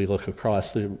aspects as we look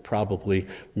across. They're probably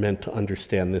meant to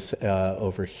understand this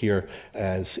over here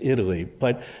as Italy.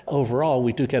 But overall,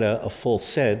 we do get a full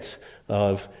sense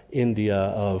of India,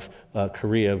 of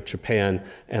Korea, of Japan,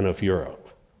 and of Europe.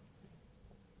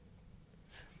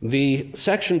 The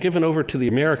section given over to the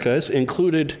Americas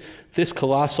included this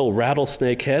colossal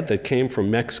rattlesnake head that came from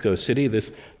Mexico City,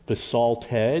 this basalt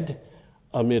head,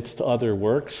 amidst other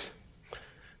works,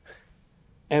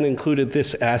 and included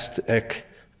this Aztec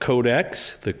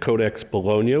codex, the Codex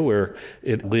Bologna, where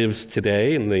it lives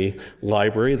today in the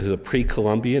library. There's a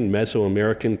pre-Columbian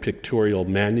Mesoamerican pictorial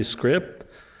manuscript,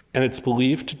 and it's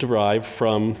believed to derive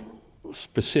from a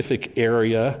specific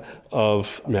area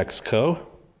of Mexico,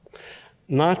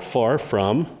 not far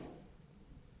from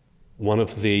one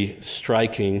of the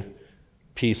striking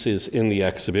pieces in the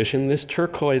exhibition, this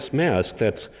turquoise mask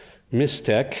that's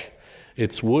Mixtec.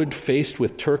 It's wood faced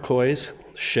with turquoise,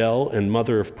 shell, and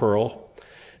mother of pearl.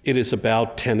 It is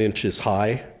about 10 inches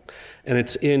high, and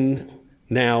it's in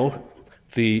now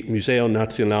the Museo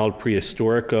Nazionale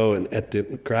Preistorico and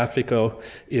Etnografico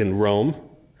in Rome.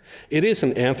 It is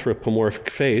an anthropomorphic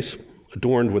face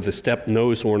adorned with a stepped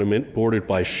nose ornament bordered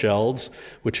by shells,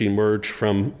 which emerge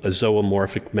from a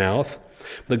zoomorphic mouth.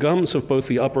 The gums of both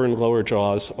the upper and lower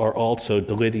jaws are also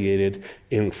delineated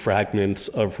in fragments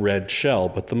of red shell,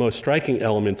 but the most striking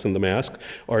elements in the mask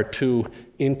are two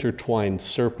intertwined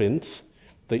serpents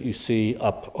that you see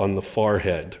up on the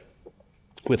forehead.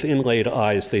 With inlaid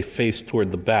eyes, they face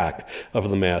toward the back of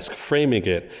the mask, framing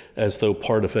it as though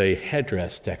part of a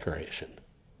headdress decoration.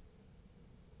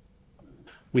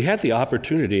 We had the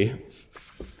opportunity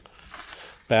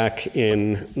back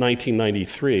in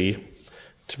 1993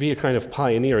 to be a kind of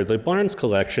pioneer. The Barnes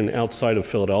Collection outside of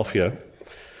Philadelphia,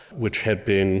 which had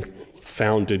been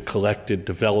founded, collected,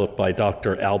 developed by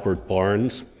Dr. Albert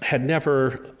Barnes, had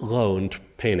never loaned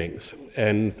paintings.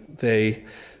 And they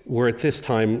were at this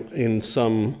time in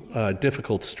some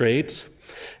difficult straits.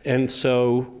 And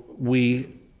so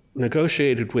we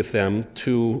negotiated with them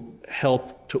to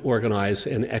help to organize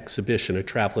an exhibition, a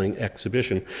traveling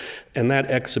exhibition. And that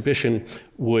exhibition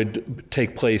would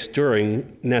take place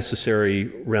during necessary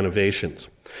renovations.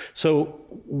 So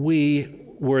we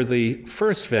were the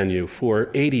first venue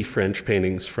for 80 French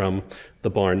paintings from the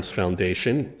Barnes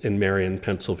Foundation in Marion,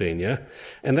 Pennsylvania.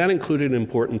 And that included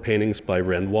important paintings by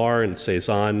Renoir and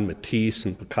Cézanne, Matisse,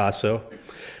 and Picasso.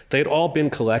 They had all been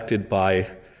collected by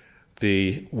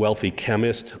the wealthy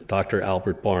chemist, Dr.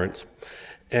 Albert Barnes.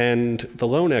 And the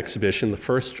loan exhibition, the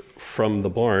first from the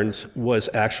Barnes, was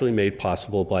actually made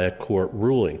possible by a court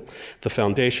ruling. The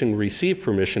foundation received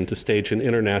permission to stage an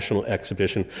international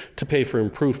exhibition to pay for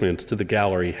improvements to the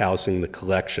gallery housing the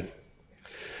collection.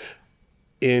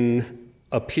 In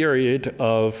a period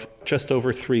of just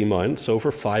over 3 months,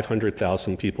 over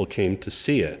 500,000 people came to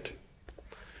see it.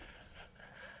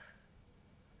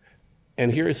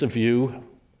 And here's a view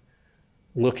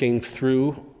looking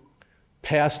through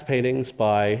past paintings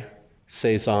by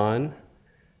Cézanne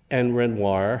and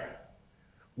Renoir,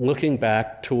 looking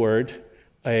back toward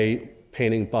a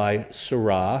painting by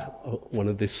Seurat, one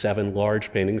of the 7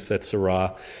 large paintings that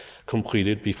Seurat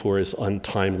completed before his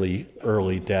untimely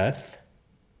early death.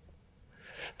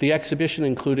 The exhibition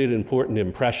included important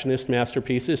Impressionist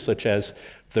masterpieces, such as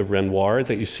the Renoir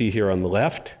that you see here on the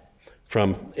left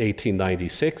from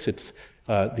 1896. It's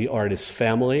the artist's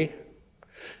family.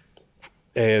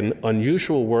 An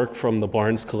unusual work from the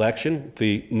Barnes collection,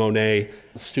 the Monet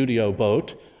studio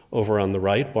boat over on the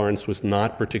right. Barnes was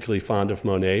not particularly fond of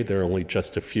Monet. There are only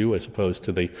just a few as opposed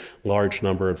to the large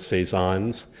number of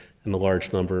Cézannes and the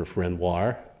large number of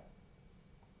Renoir.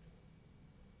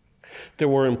 There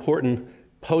were important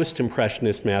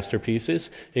post-impressionist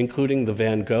masterpieces, including the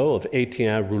Van Gogh of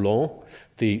Etienne Rouland,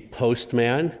 the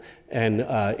Postman. And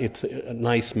it's a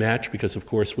nice match because, of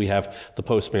course, we have the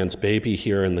Postman's Baby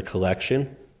here in the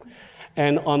collection.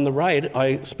 And on the right,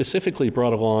 I specifically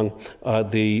brought along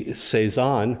the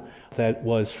Cézanne that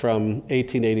was from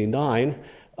 1889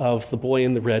 of The Boy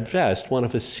in the Red Vest, one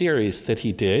of a series that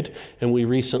he did. And we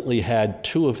recently had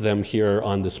 2 of them here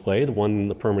on display, the one in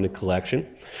the permanent collection.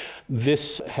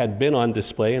 This had been on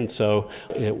display, and so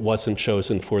it wasn't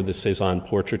chosen for the Cézanne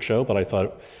Portrait Show, but I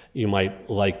thought you might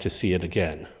like to see it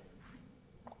again.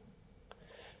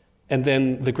 And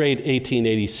then the great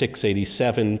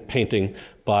 1886-87 painting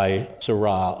by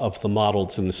Seurat of the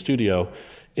models in the studio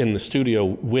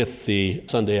with the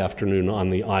Sunday afternoon on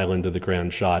the island of the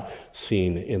Grand Jatte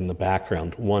scene in the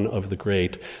background, one of the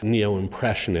great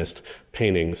neo-impressionist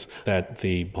paintings that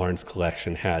the Barnes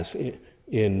collection has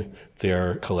in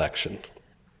their collection.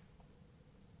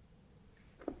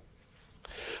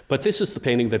 But this is the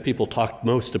painting that people talked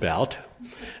most about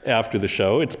after the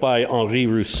show. It's by Henri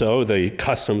Rousseau, the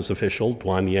customs official,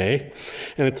 douanier,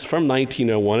 and it's from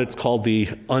 1901. It's called The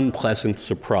Unpleasant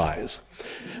Surprise.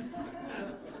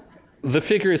 The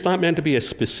figure is not meant to be a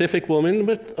specific woman,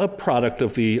 but a product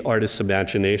of the artist's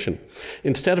imagination.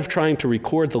 Instead of trying to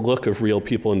record the look of real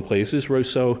people and places,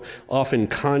 Rousseau often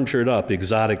conjured up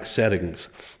exotic settings,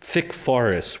 thick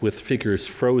forests with figures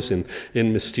frozen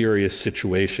in mysterious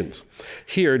situations.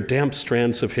 Here, damp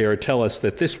strands of hair tell us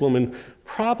that this woman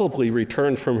probably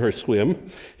returned from her swim,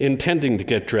 intending to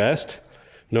get dressed.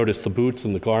 Notice the boots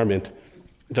and the garment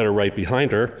that are right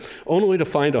behind her, only to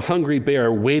find a hungry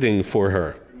bear waiting for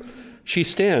her. She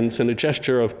stands in a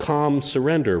gesture of calm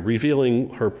surrender,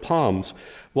 revealing her palms,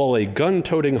 while a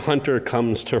gun-toting hunter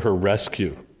comes to her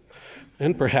rescue.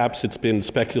 And perhaps it's been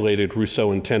speculated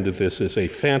Rousseau intended this as a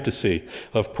fantasy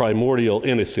of primordial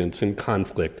innocence in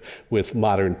conflict with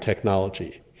modern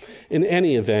technology. In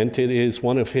any event, it is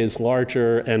one of his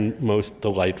larger and most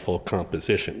delightful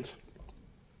compositions.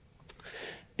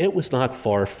 It was not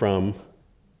far from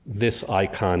this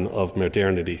icon of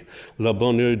modernity, Le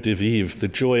Bonheur de Vivre, the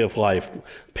joy of life,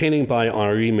 painting by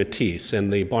Henri Matisse,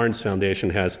 and the Barnes Foundation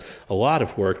has a lot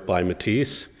of work by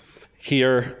Matisse.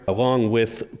 Here, along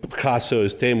with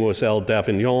Picasso's Demoiselle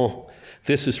d'Avignon,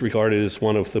 this is regarded as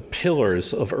one of the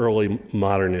pillars of early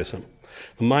modernism.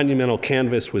 The monumental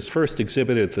canvas was first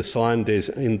exhibited at the Salon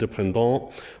des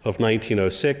Indépendants of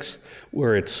 1906,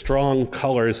 where its strong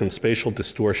colors and spatial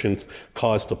distortions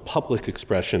caused a public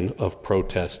expression of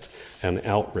protest and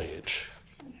outrage.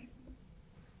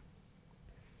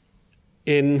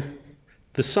 In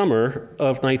the summer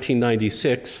of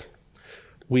 1996,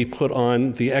 we put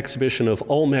on the exhibition of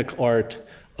Olmec art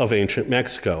of ancient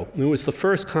Mexico. It was the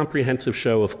first comprehensive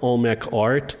show of Olmec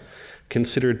art,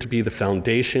 considered to be the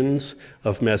foundations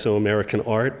of Mesoamerican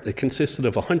art. It consisted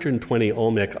of 120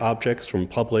 Olmec objects from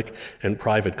public and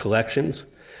private collections,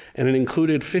 and it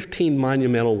included 15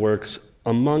 monumental works,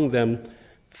 among them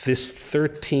this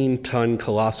 13-ton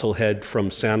colossal head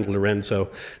from San Lorenzo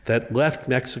that left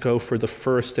Mexico for the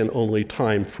first and only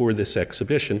time for this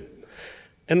exhibition.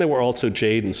 And there were also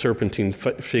jade and serpentine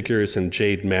figures and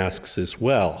jade masks as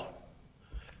well.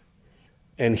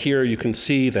 And here you can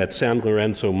see that San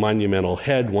Lorenzo monumental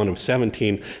head, one of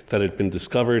 17 that had been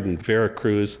discovered in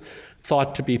Veracruz,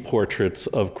 thought to be portraits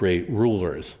of great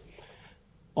rulers.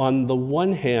 On the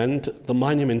one hand, the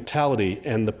monumentality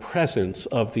and the presence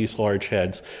of these large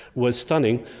heads was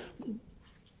stunning,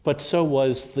 but so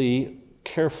was the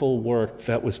careful work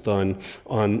that was done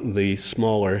on the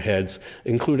smaller heads,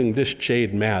 including this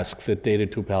jade mask that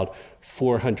dated to about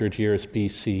 400 years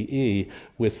BCE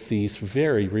with these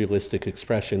very realistic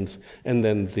expressions and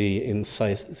then the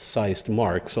incised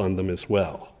marks on them as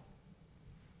well.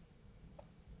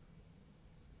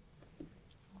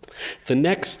 The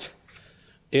next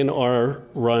in our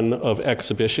run of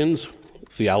exhibitions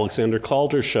is the Alexander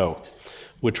Calder Show,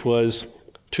 which was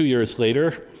 2 years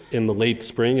later in the late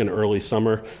spring and early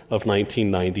summer of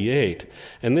 1998.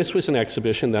 And this was an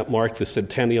exhibition that marked the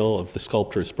centennial of the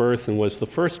sculptor's birth and was the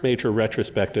first major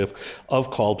retrospective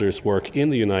of Calder's work in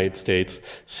the United States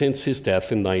since his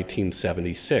death in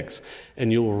 1976.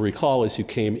 And you will recall as you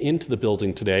came into the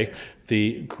building today,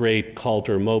 the great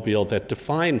Calder mobile that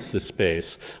defines the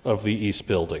space of the East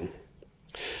Building.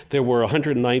 There were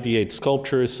 198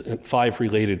 sculptures and 5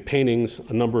 related paintings,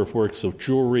 a number of works of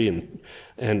jewelry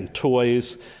and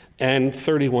toys, and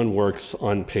 31 works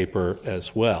on paper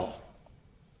as well.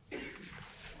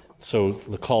 So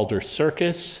the Calder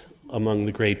Circus, among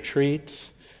the great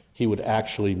treats, he would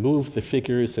actually move the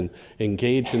figures and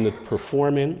engage in the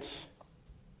performance.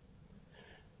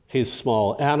 His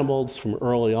small animals from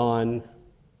early on,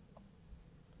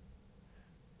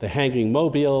 the hanging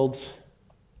mobiles,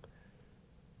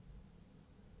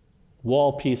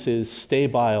 wall pieces,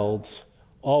 stabiles,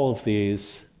 all of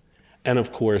these, and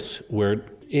of course, we're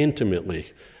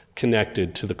intimately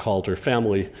connected to the Calder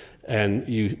family, and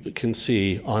you can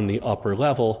see on the upper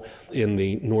level in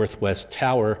the Northwest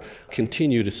Tower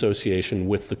continued association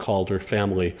with the Calder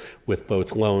family with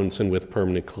both loans and with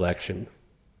permanent collection.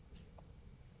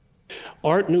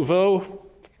 Art Nouveau,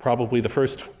 probably the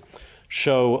first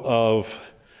show of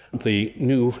the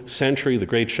new century, the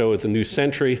great show of the new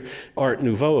century. Art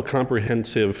Nouveau, a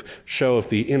comprehensive show of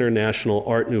the international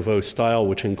Art Nouveau style,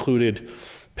 which included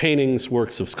paintings,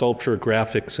 works of sculpture,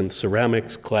 graphics and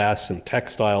ceramics, glass and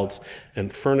textiles,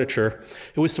 and furniture.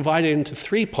 It was divided into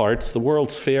 3 parts: the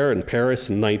World's Fair in Paris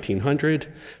in 1900,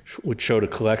 which showed a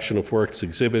collection of works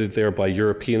exhibited there by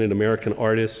European and American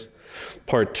artists.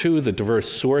 Part 2, the diverse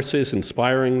sources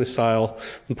inspiring the style.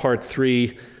 And Part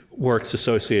 3, works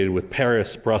associated with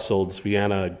Paris, Brussels,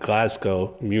 Vienna,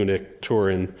 Glasgow, Munich,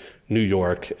 Turin, New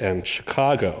York, and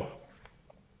Chicago.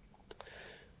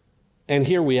 And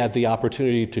here we had the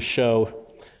opportunity to show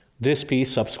this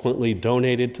piece, subsequently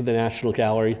donated to the National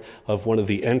Gallery, of one of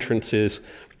the entrances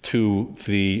to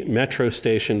the metro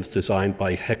stations designed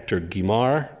by Hector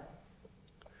Guimard.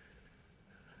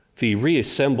 The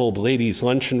reassembled ladies'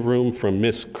 luncheon room from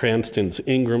Miss Cranston's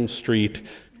Ingram Street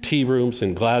tea rooms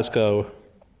in Glasgow.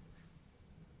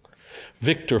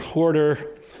 Victor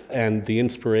Horder and the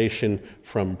inspiration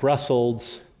from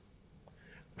Brussels.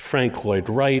 Frank Lloyd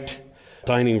Wright,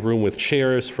 dining room with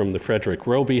chairs from the Frederick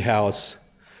Roby House.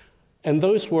 And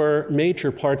those were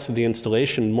major parts of the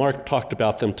installation. Mark talked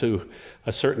about them to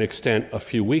a certain extent a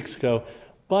few weeks ago,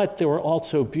 but there were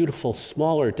also beautiful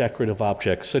smaller decorative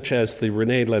objects, such as the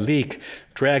René Lalique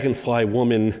Dragonfly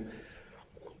Woman,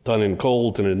 done in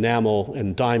gold and enamel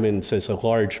and diamonds as a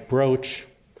large brooch.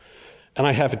 And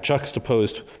I have it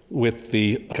juxtaposed with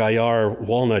the Gaillard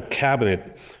Walnut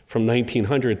Cabinet from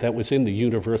 1900 that was in the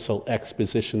Universal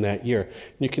Exposition that year.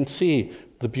 And you can see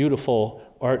the beautiful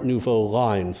Art Nouveau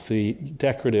lines, the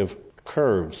decorative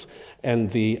curves, and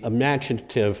the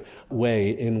imaginative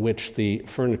way in which the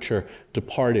furniture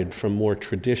departed from more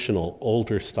traditional,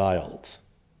 older styles.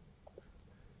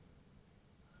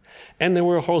 And there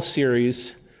were a whole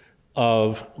series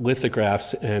of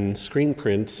lithographs and screen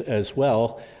prints as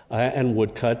well, and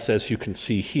woodcuts, as you can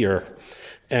see here.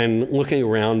 And looking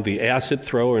around, the acid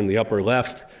thrower in the upper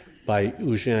left by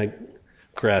Eugène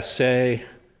Grasset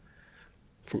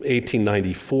from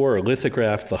 1894, a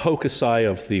lithograph, the Hokusai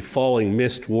of the falling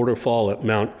mist waterfall at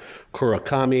Mount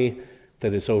Kurakami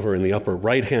that is over in the upper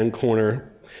right-hand corner.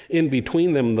 In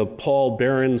between them, the Paul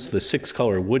Behrens, the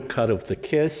six-color woodcut of the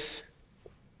Kiss.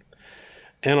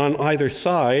 And on either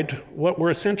side, what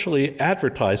were essentially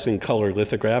advertising color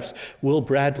lithographs, Will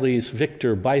Bradley's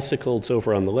Victor bicycles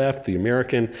over on the left, the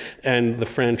American, and the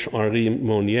French Henri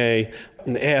Monnier,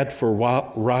 an ad for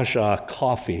Raja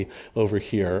coffee over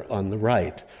here on the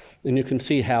right. And you can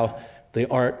see how the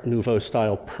Art Nouveau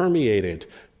style permeated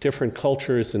different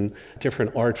cultures and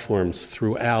different art forms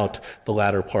throughout the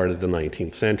latter part of the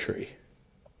 19th century.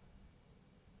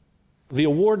 The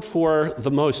award for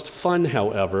the most fun,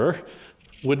 however,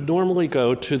 would normally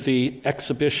go to the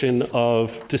exhibition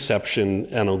of Deception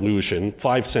and Illusion,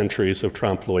 5 Centuries of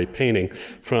Trompe-l'œil Painting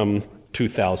from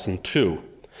 2002.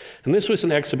 And this was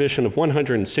an exhibition of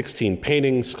 116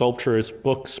 paintings, sculptures,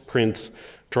 books, prints,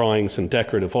 drawings, and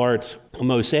decorative arts. A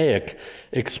mosaic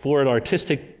explored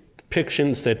artistic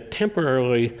depictions that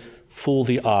temporarily fool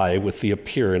the eye with the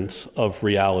appearance of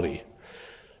reality.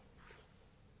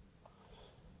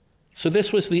 So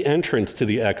this was the entrance to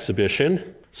the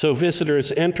exhibition. So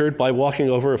visitors entered by walking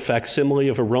over a facsimile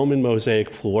of a Roman mosaic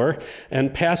floor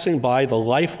and passing by the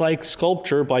lifelike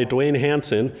sculpture by Dwayne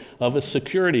Hansen of a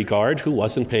security guard who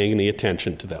wasn't paying any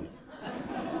attention to them.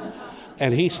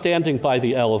 And he's standing by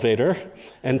the elevator,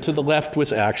 and to the left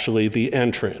was actually the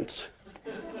entrance.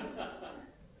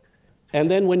 And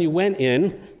then when you went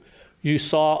in, you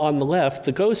saw on the left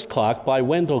the Ghost Clock by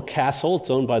Wendell Castle. It's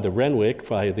owned by the Renwick,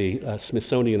 by the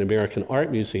Smithsonian American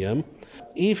Art Museum.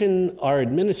 Even our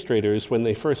administrators, when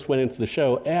they first went into the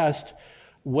show, asked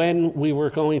when we were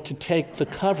going to take the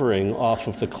covering off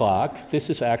of the clock. This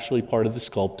is actually part of the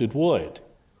sculpted wood.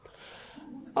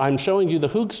 I'm showing you the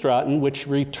Hoogstraten, which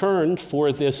returned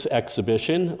for this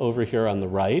exhibition over here on the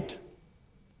right.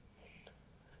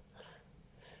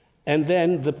 And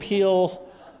then the Peel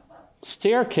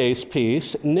staircase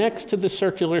piece next to the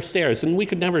circular stairs. And we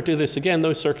could never do this again.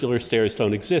 Those circular stairs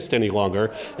don't exist any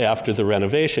longer after the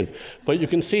renovation. But you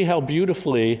can see how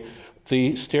beautifully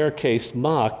the staircase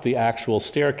mocked the actual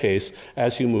staircase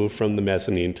as you move from the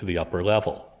mezzanine to the upper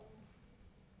level.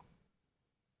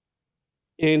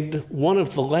 In one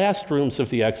of the last rooms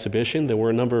of the exhibition, there were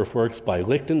a number of works by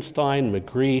Lichtenstein,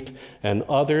 Magritte, and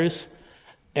others.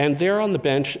 And there on the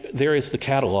bench, there is the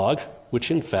catalog,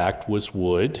 which in fact was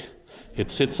wood. It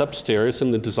sits upstairs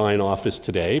in the design office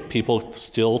today. People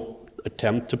still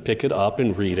attempt to pick it up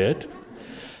and read it.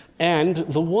 And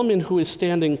the woman who is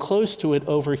standing close to it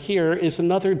over here is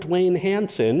another Dwayne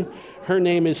Hansen. Her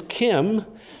name is Kim,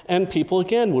 and people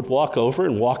again would walk over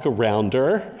and walk around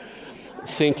her,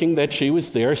 thinking that she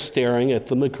was there staring at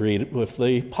the Magritte with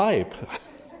the pipe.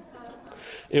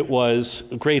 It was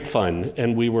great fun,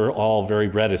 and we were all very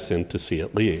reticent to see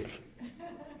it leave.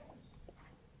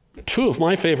 Two of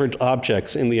my favorite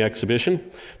objects in the exhibition,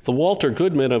 the Walter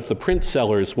Goodman of the Print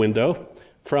Sellers window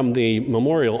from the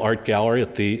Memorial Art Gallery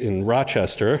in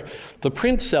Rochester, the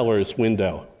Print Sellers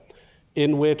window,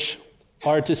 in which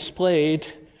are displayed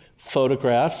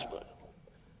photographs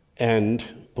and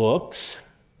books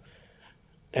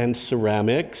and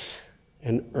ceramics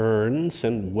and urns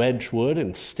and wedgwood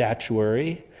and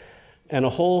statuary and a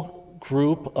whole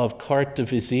group of cartes de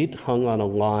visite hung on a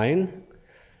line,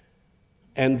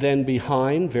 and then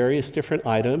behind various different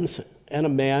items, and a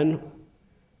man,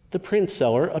 the print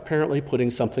seller, apparently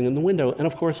putting something in the window. And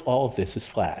of course, all of this is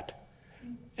flat.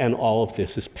 And all of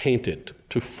this is painted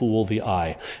to fool the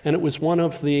eye. And it was one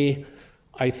of the,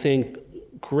 I think,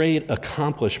 great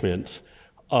accomplishments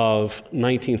of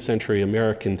 19th century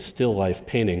American still life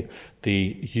painting,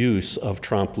 the use of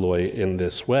trompe-l'oeil in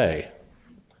this way.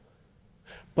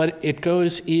 But it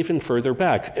goes even further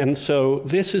back. And so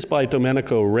this is by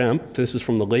Domenico Remp. This is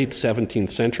from the late 17th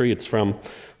century. It's from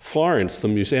Florence, the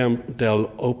Museum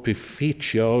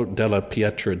dell'Opificio della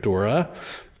Pietra Dura.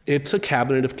 It's a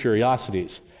cabinet of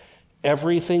curiosities.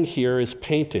 Everything here is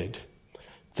painted.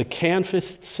 The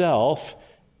canvas itself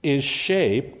is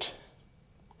shaped.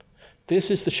 This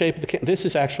is the shape of the canvas. This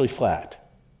is actually flat.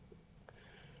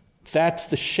 That's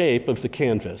the shape of the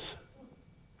canvas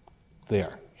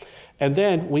there. And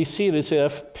then we see it as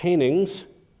if paintings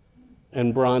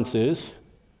and bronzes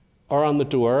are on the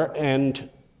door and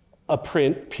a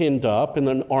print pinned up and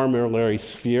an armillary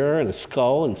sphere and a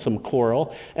skull and some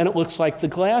coral, and it looks like the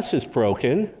glass is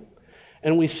broken.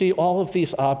 And we see all of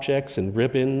these objects and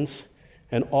ribbons,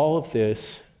 and all of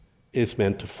this is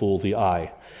meant to fool the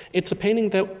eye. It's a painting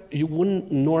that you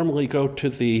wouldn't normally go to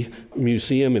the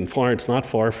museum in Florence, not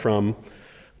far from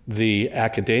the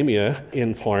Accademia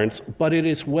in Florence, but it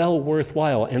is well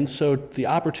worthwhile. And so the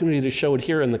opportunity to show it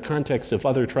here in the context of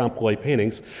other trompe-l'oeil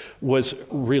paintings was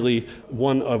really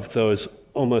one of those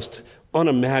almost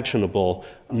unimaginable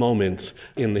moments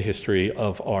in the history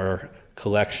of our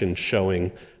collection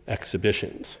showing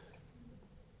exhibitions.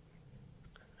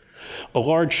 A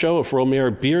large show of Romare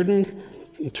Bearden,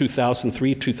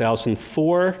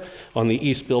 2003-2004, on the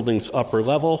East Building's upper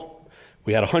level.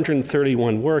 We had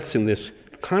 131 works in this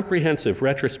comprehensive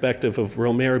retrospective of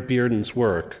Romare Bearden's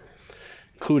work,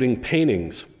 including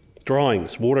paintings,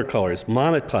 drawings, watercolors,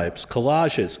 monotypes,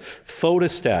 collages,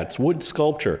 photostats, wood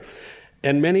sculpture,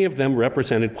 and many of them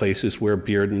represented places where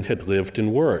Bearden had lived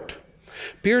and worked.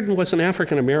 Bearden was an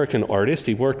African-American artist.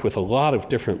 He worked with a lot of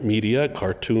different media,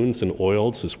 cartoons and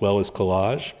oils, as well as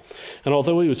collage. And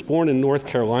although he was born in North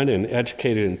Carolina and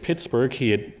educated in Pittsburgh, he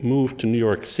had moved to New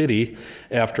York City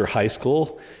after high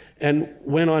school and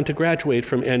went on to graduate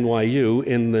from NYU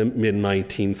in the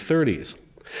mid-1930s.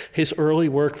 His early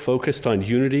work focused on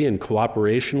unity and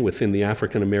cooperation within the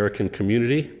African-American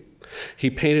community. He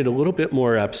painted a little bit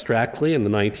more abstractly in the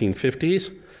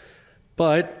 1950s,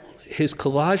 but his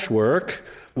collage work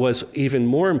was even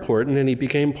more important, and he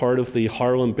became part of the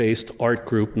Harlem-based art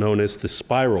group known as The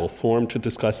Spiral, formed to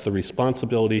discuss the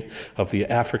responsibility of the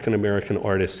African-American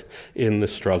artists in the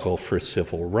struggle for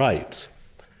civil rights.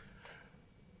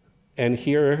 And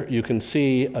here you can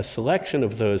see a selection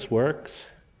of those works.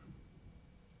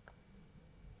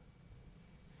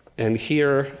 And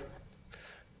here,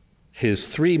 his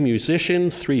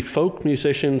three folk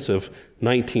musicians of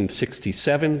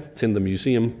 1967. It's in the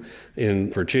museum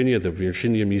in Virginia, the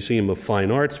Virginia Museum of Fine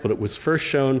Arts, but it was first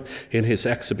shown in his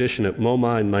exhibition at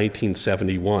MoMA in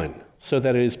 1971. So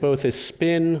that it is both a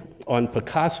spin on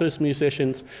Picasso's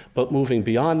musicians, but moving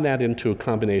beyond that into a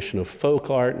combination of folk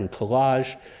art and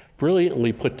collage,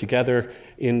 brilliantly put together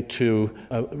into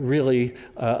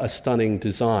a stunning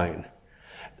design.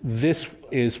 This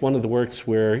is one of the works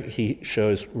where he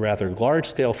shows rather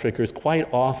large-scale figures,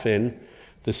 quite often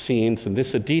the scenes, and this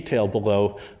is a detail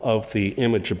below of the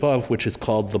image above, which is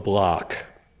called The Block.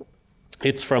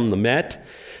 It's from the Met.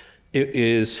 It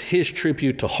is his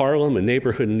tribute to Harlem, a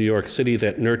neighborhood in New York City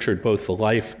that nurtured both the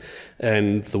life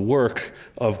and the work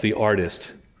of the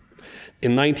artist.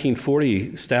 In 1940, he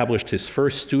established his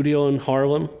first studio in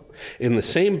Harlem, in the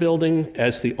same building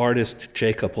as the artist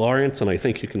Jacob Lawrence, and I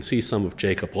think you can see some of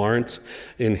Jacob Lawrence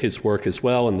in his work as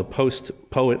well, and the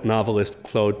poet novelist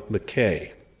Claude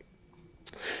McKay.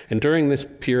 And during this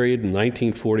period, in the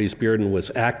 1940s, Bearden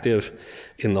was active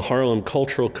in the Harlem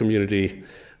cultural community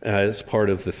as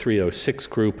part of the 306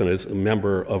 group and as a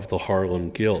member of the Harlem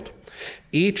Guild.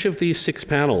 Each of these 6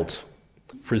 panels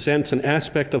presents an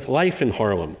aspect of life in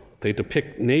Harlem. They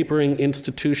depict neighboring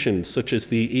institutions such as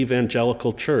the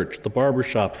evangelical church, the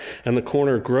barbershop, and the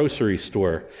corner grocery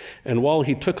store. And while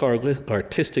he took our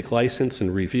artistic license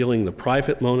in revealing the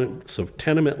private moments of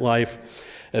tenement life,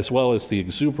 as well as the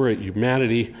exuberant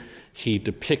humanity, he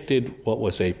depicted what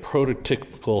was a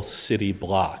prototypical city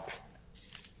block.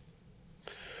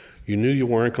 You knew you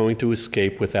weren't going to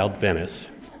escape without Venice.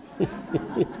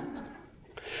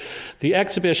 The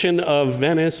exhibition of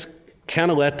Venice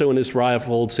Canaletto and his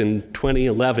rivals in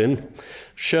 2011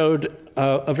 showed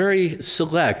a very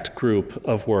select group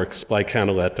of works by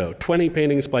Canaletto, 20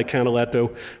 paintings by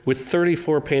Canaletto with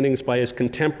 34 paintings by his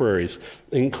contemporaries,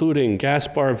 including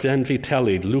Gaspar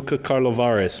Vanvitelli, Luca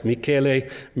Carlovaris, Michele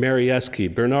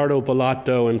Marieschi, Bernardo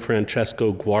Bellotto, and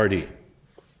Francesco Guardi.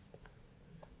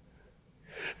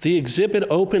 The exhibit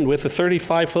opened with a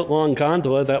 35-foot-long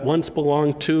gondola that once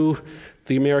belonged to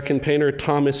the American painter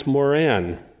Thomas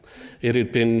Moran. It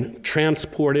had been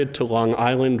transported to Long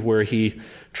Island, where he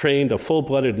trained a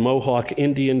full-blooded Mohawk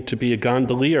Indian to be a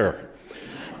gondolier.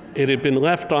 It had been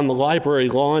left on the library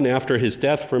lawn after his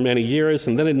death for many years,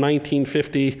 and then in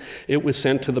 1950, it was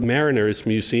sent to the Mariners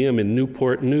Museum in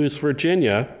Newport News,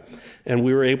 Virginia, and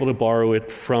we were able to borrow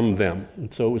it from them.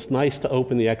 And so it was nice to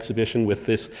open the exhibition with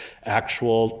this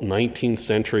actual 19th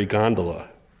century gondola.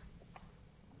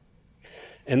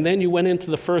 And then you went into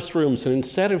the first rooms, and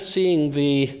instead of seeing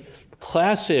the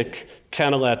classic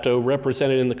Canaletto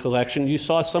represented in the collection, you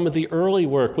saw some of the early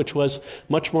work, which was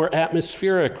much more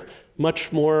atmospheric,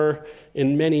 much more,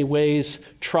 in many ways,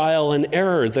 trial and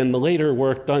error than the later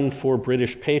work done for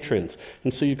British patrons.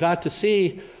 And so you got to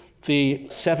see the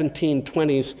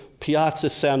 1720s Piazza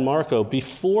San Marco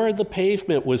before the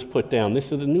pavement was put down.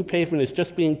 The new pavement is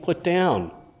just being put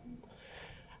down.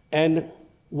 And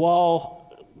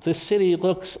while the city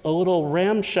looks a little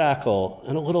ramshackle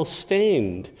and a little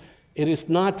stained, it is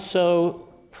not so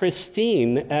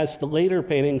pristine as the later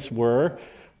paintings were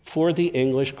for the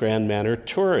English Grand Manner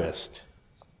tourist.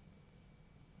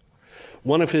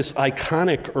 One of his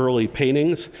iconic early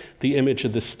paintings, the image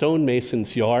of the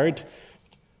stonemason's yard,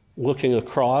 looking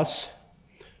across,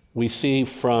 we see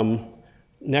from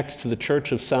next to the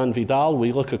Church of San Vidal,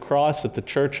 we look across at the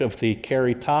Church of the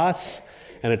Caritas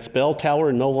and its bell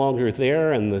tower no longer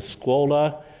there, and the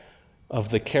scuola of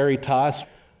the Caritas.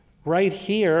 Right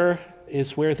here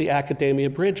is where the Academia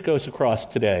Bridge goes across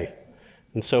today.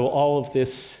 And so all of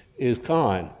this is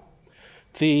gone.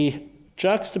 The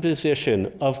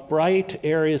juxtaposition of bright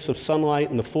areas of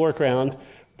sunlight in the foreground,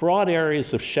 broad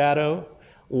areas of shadow,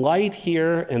 light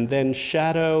here, and then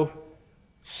shadow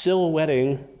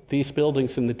silhouetting these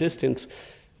buildings in the distance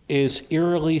is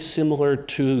eerily similar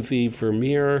to the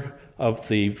Vermeer of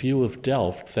the view of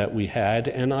Delft that we had,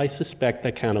 and I suspect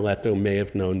that Canaletto may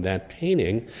have known that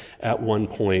painting at one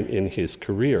point in his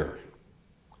career.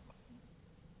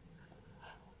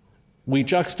 We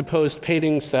juxtaposed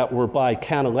paintings that were by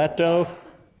Canaletto,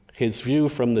 his view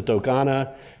from the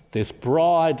Dogana, this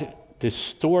broad,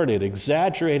 distorted,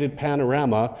 exaggerated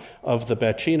panorama of the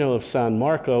Bacino of San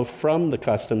Marco from the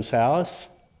Customs House,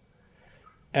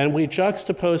 and we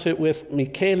juxtapose it with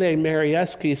Michele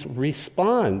Marieschi's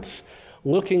response,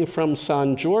 looking from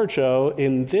San Giorgio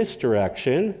in this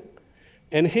direction,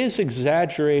 and his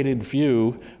exaggerated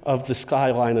view of the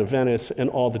skyline of Venice and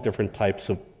all the different types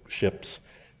of ships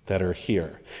that are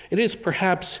here. It is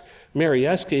perhaps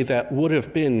Marieschi that would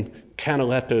have been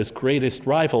Canaletto's greatest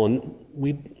rival, and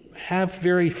we have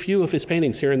very few of his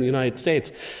paintings here in the United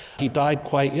States. He died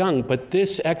quite young, but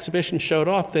this exhibition showed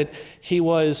off that he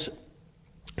was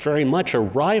very much a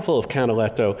rival of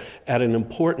Canaletto at an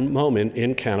important moment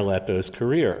in Canaletto's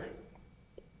career.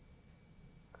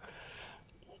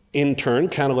 In turn,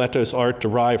 Canaletto's art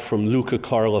derived from Luca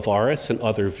Carlovaris and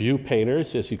other view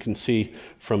painters, as you can see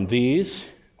from these.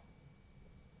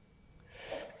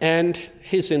 And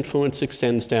his influence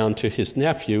extends down to his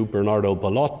nephew, Bernardo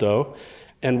Bellotto.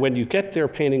 And when you get their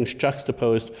paintings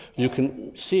juxtaposed, you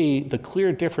can see the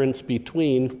clear difference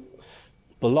between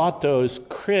Bellotto's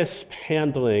crisp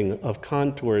handling of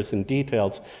contours and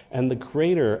details and the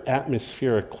greater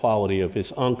atmospheric quality of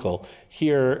his uncle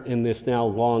here in this now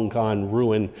long gone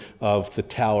ruin of the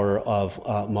Tower of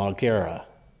Marghera.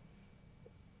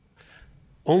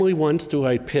 Only once do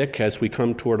I pick, as we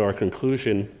come toward our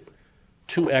conclusion,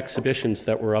 two exhibitions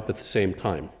that were up at the same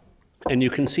time. And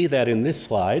you can see that in this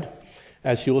slide,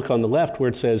 as you look on the left where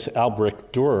it says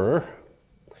Albrecht Dürer,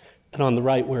 and on the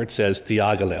right where it says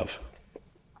Diaghilev.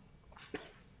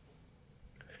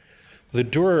 The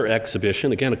Dürer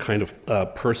exhibition, again a kind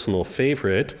of personal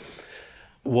favorite,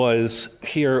 was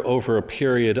here over a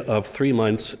period of 3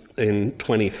 months in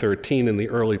 2013, in the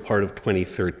early part of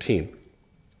 2013.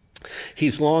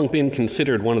 He's long been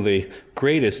considered one of the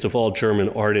greatest of all German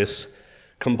artists,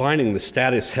 combining the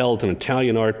status held in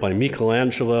Italian art by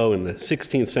Michelangelo in the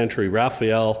 16th century,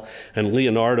 Raphael, and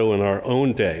Leonardo in our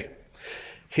own day.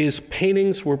 His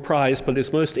paintings were prized, but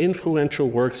his most influential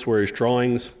works were his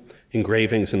drawings,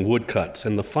 engravings, and woodcuts.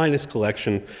 And the finest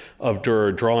collection of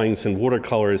Dürer drawings and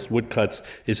watercolors, woodcuts,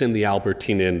 is in the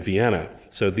Albertina in Vienna.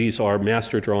 So these are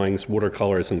master drawings,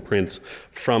 watercolors, and prints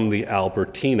from the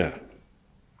Albertina.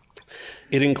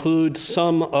 It includes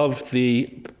some of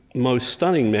the most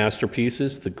stunning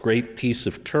masterpieces, the Great Piece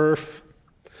of Turf,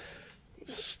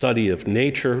 study of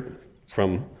nature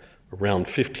from around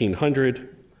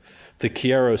 1500, the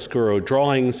chiaroscuro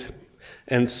drawings,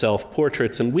 and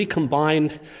self-portraits. And we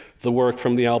combined the work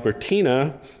from the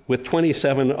Albertina with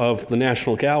 27 of the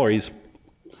National Gallery's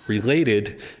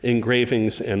related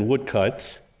engravings and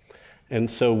woodcuts. And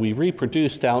so we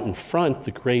reproduced out in front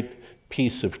the Great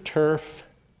Piece of Turf.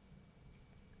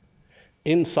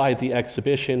 Inside the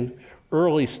exhibition,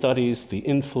 early studies, the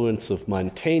influence of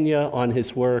Mantegna on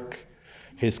his work,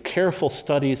 his careful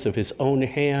studies of his own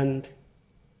hand,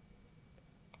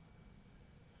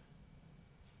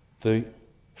 the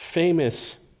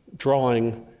famous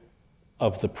drawing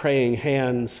of the praying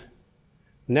hands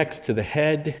next to the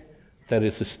head, that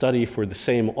is a study for the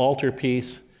same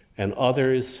altarpiece and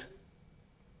others.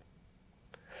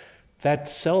 That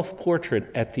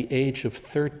self-portrait at the age of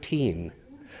 13,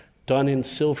 done in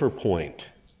silver point.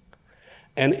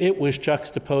 And it was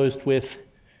juxtaposed with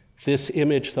this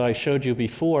image that I showed you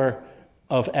before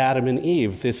of Adam and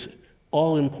Eve, this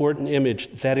all-important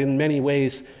image that in many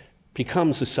ways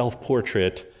becomes a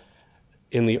self-portrait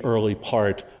in the early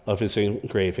part of his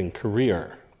engraving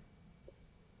career.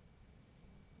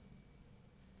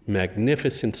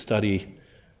 Magnificent study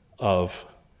of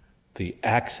the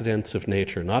accidents of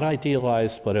nature, not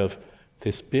idealized, but of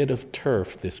this bit of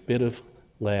turf, this bit of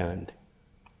land.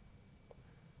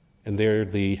 And they're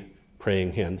the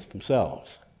praying hands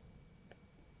themselves.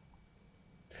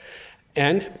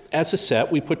 And as a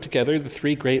set, we put together the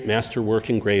three great masterwork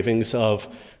engravings of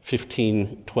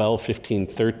 1512,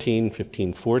 1513,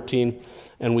 1514,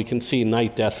 and we can see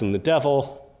Night, Death, and the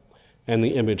Devil, and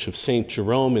the image of St.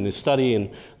 Jerome in his study, and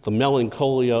the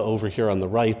Melancholia over here on the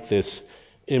right, this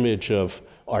image of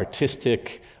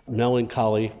artistic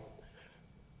melancholy.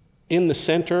 In the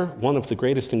center, one of the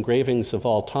greatest engravings of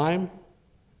all time,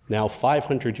 now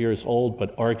 500 years old,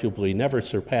 but arguably never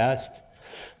surpassed,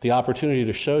 the opportunity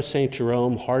to show St.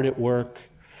 Jerome hard at work,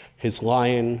 his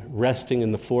lion resting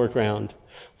in the foreground,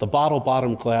 the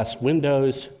bottle-bottom glass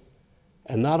windows,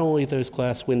 and not only those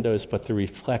glass windows, but the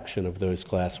reflection of those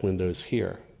glass windows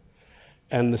here,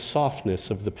 and the softness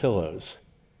of the pillows,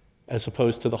 as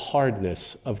opposed to the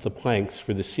hardness of the planks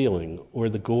for the ceiling, or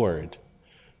the gourd,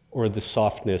 or the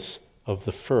softness of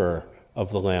the fur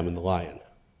of the lamb and the lion.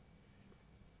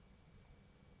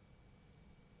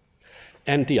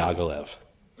 And Diaghilev.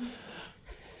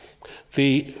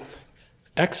 The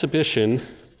exhibition,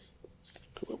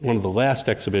 one of the last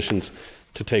exhibitions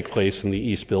to take place in the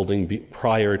East Building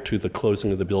prior to the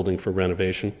closing of the building for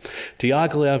renovation,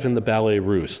 Diaghilev and the Ballet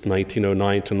Russe,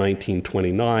 1909 to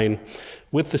 1929,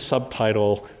 with the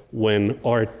subtitle, When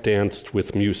Art Danced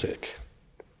with Music.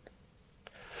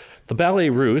 The Ballet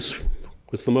Russe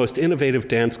was the most innovative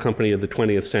dance company of the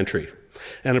 20th century,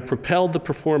 and it propelled the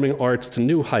performing arts to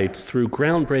new heights through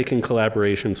groundbreaking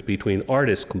collaborations between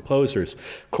artists, composers,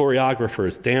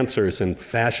 choreographers, dancers, and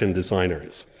fashion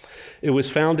designers. It was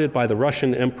founded by the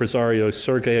Russian impresario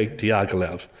Sergei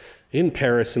Diaghilev in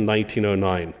Paris in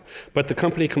 1909, but the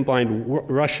company combined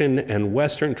Russian and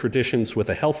Western traditions with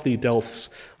a healthy dose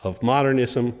of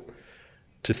modernism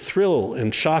to thrill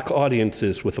and shock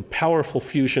audiences with a powerful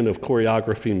fusion of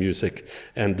choreography, music,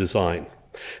 and design.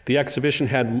 The exhibition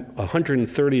had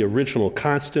 130 original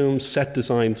costumes, set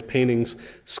designs, paintings,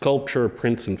 sculpture,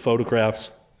 prints, and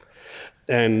photographs.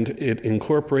 And it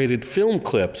incorporated film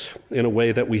clips in a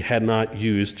way that we had not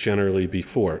used generally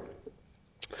before.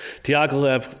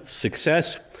 Diaghilev's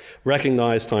success,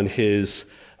 recognized on his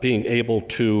being able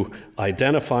to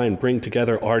identify and bring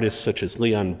together artists such as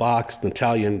Leon Bakst,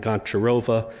 Natalia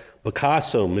Goncharova,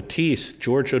 Picasso, Matisse,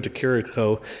 Giorgio de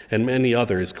Chirico, and many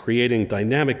others, creating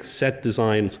dynamic set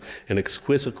designs and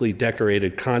exquisitely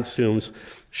decorated costumes,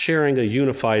 sharing a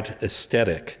unified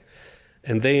aesthetic.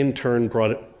 And they in turn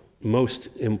brought most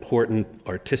important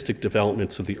artistic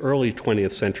developments of the early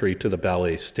 20th century to the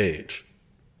ballet stage.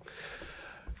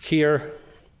 Here,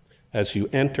 as you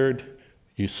entered,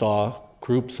 you saw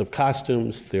groups of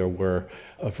costumes. There were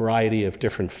a variety of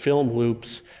different film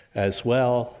loops as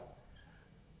well.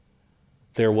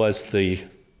 There was the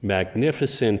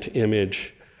magnificent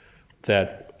image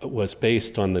that was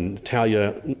based on the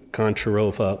Natalia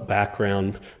Goncharova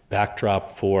backdrop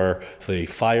for the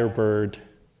Firebird.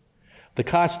 The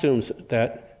costumes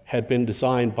that had been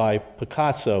designed by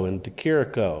Picasso and de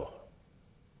Chirico.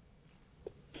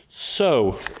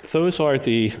 So, those are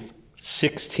the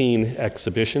 16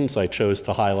 exhibitions I chose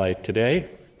to highlight today.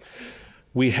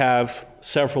 We have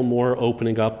several more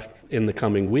opening up in the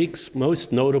coming weeks,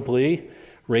 most notably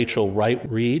Rachel Wright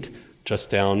Reed, just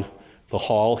down the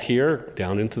hall here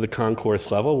down into the concourse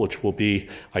level, which will be,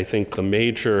 I think, the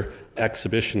major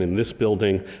exhibition in this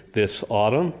building this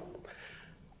autumn.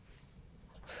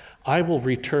 I will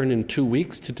return in 2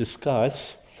 weeks to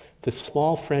discuss the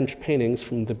small French paintings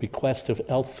from the bequest of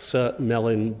Elsa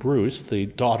Mellon Bruce, the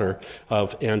daughter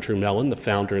of Andrew Mellon, the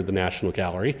founder of the National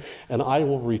Gallery. And I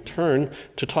will return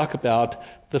to talk about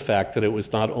the fact that it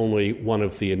was not only one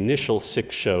of the initial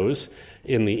 6 shows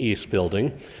in the East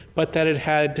Building, but that it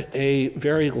had a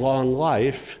very long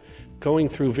life, going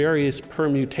through various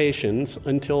permutations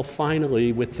until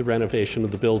finally, with the renovation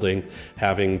of the building,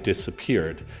 having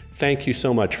disappeared. Thank you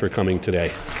so much for coming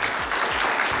today.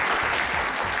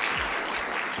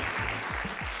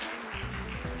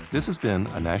 This has been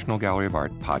a National Gallery of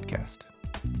Art podcast.